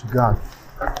to God.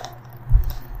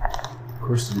 Of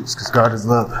course it is, because God is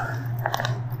love.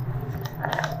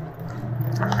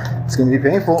 It's going to be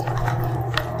painful.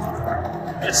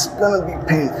 It's going to be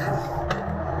painful.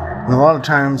 And a lot of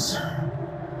times,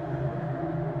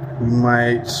 we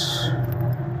might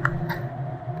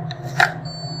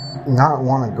not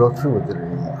want to go through with it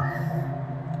anymore.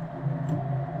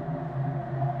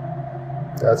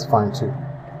 That's fine too.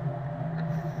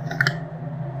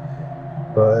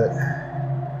 But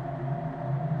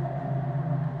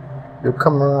you'll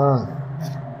come around.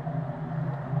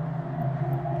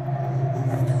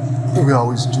 We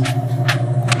always do.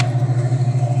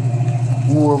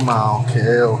 Urmao ke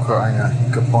eo ka aina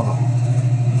ka pono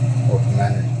o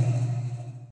humanity.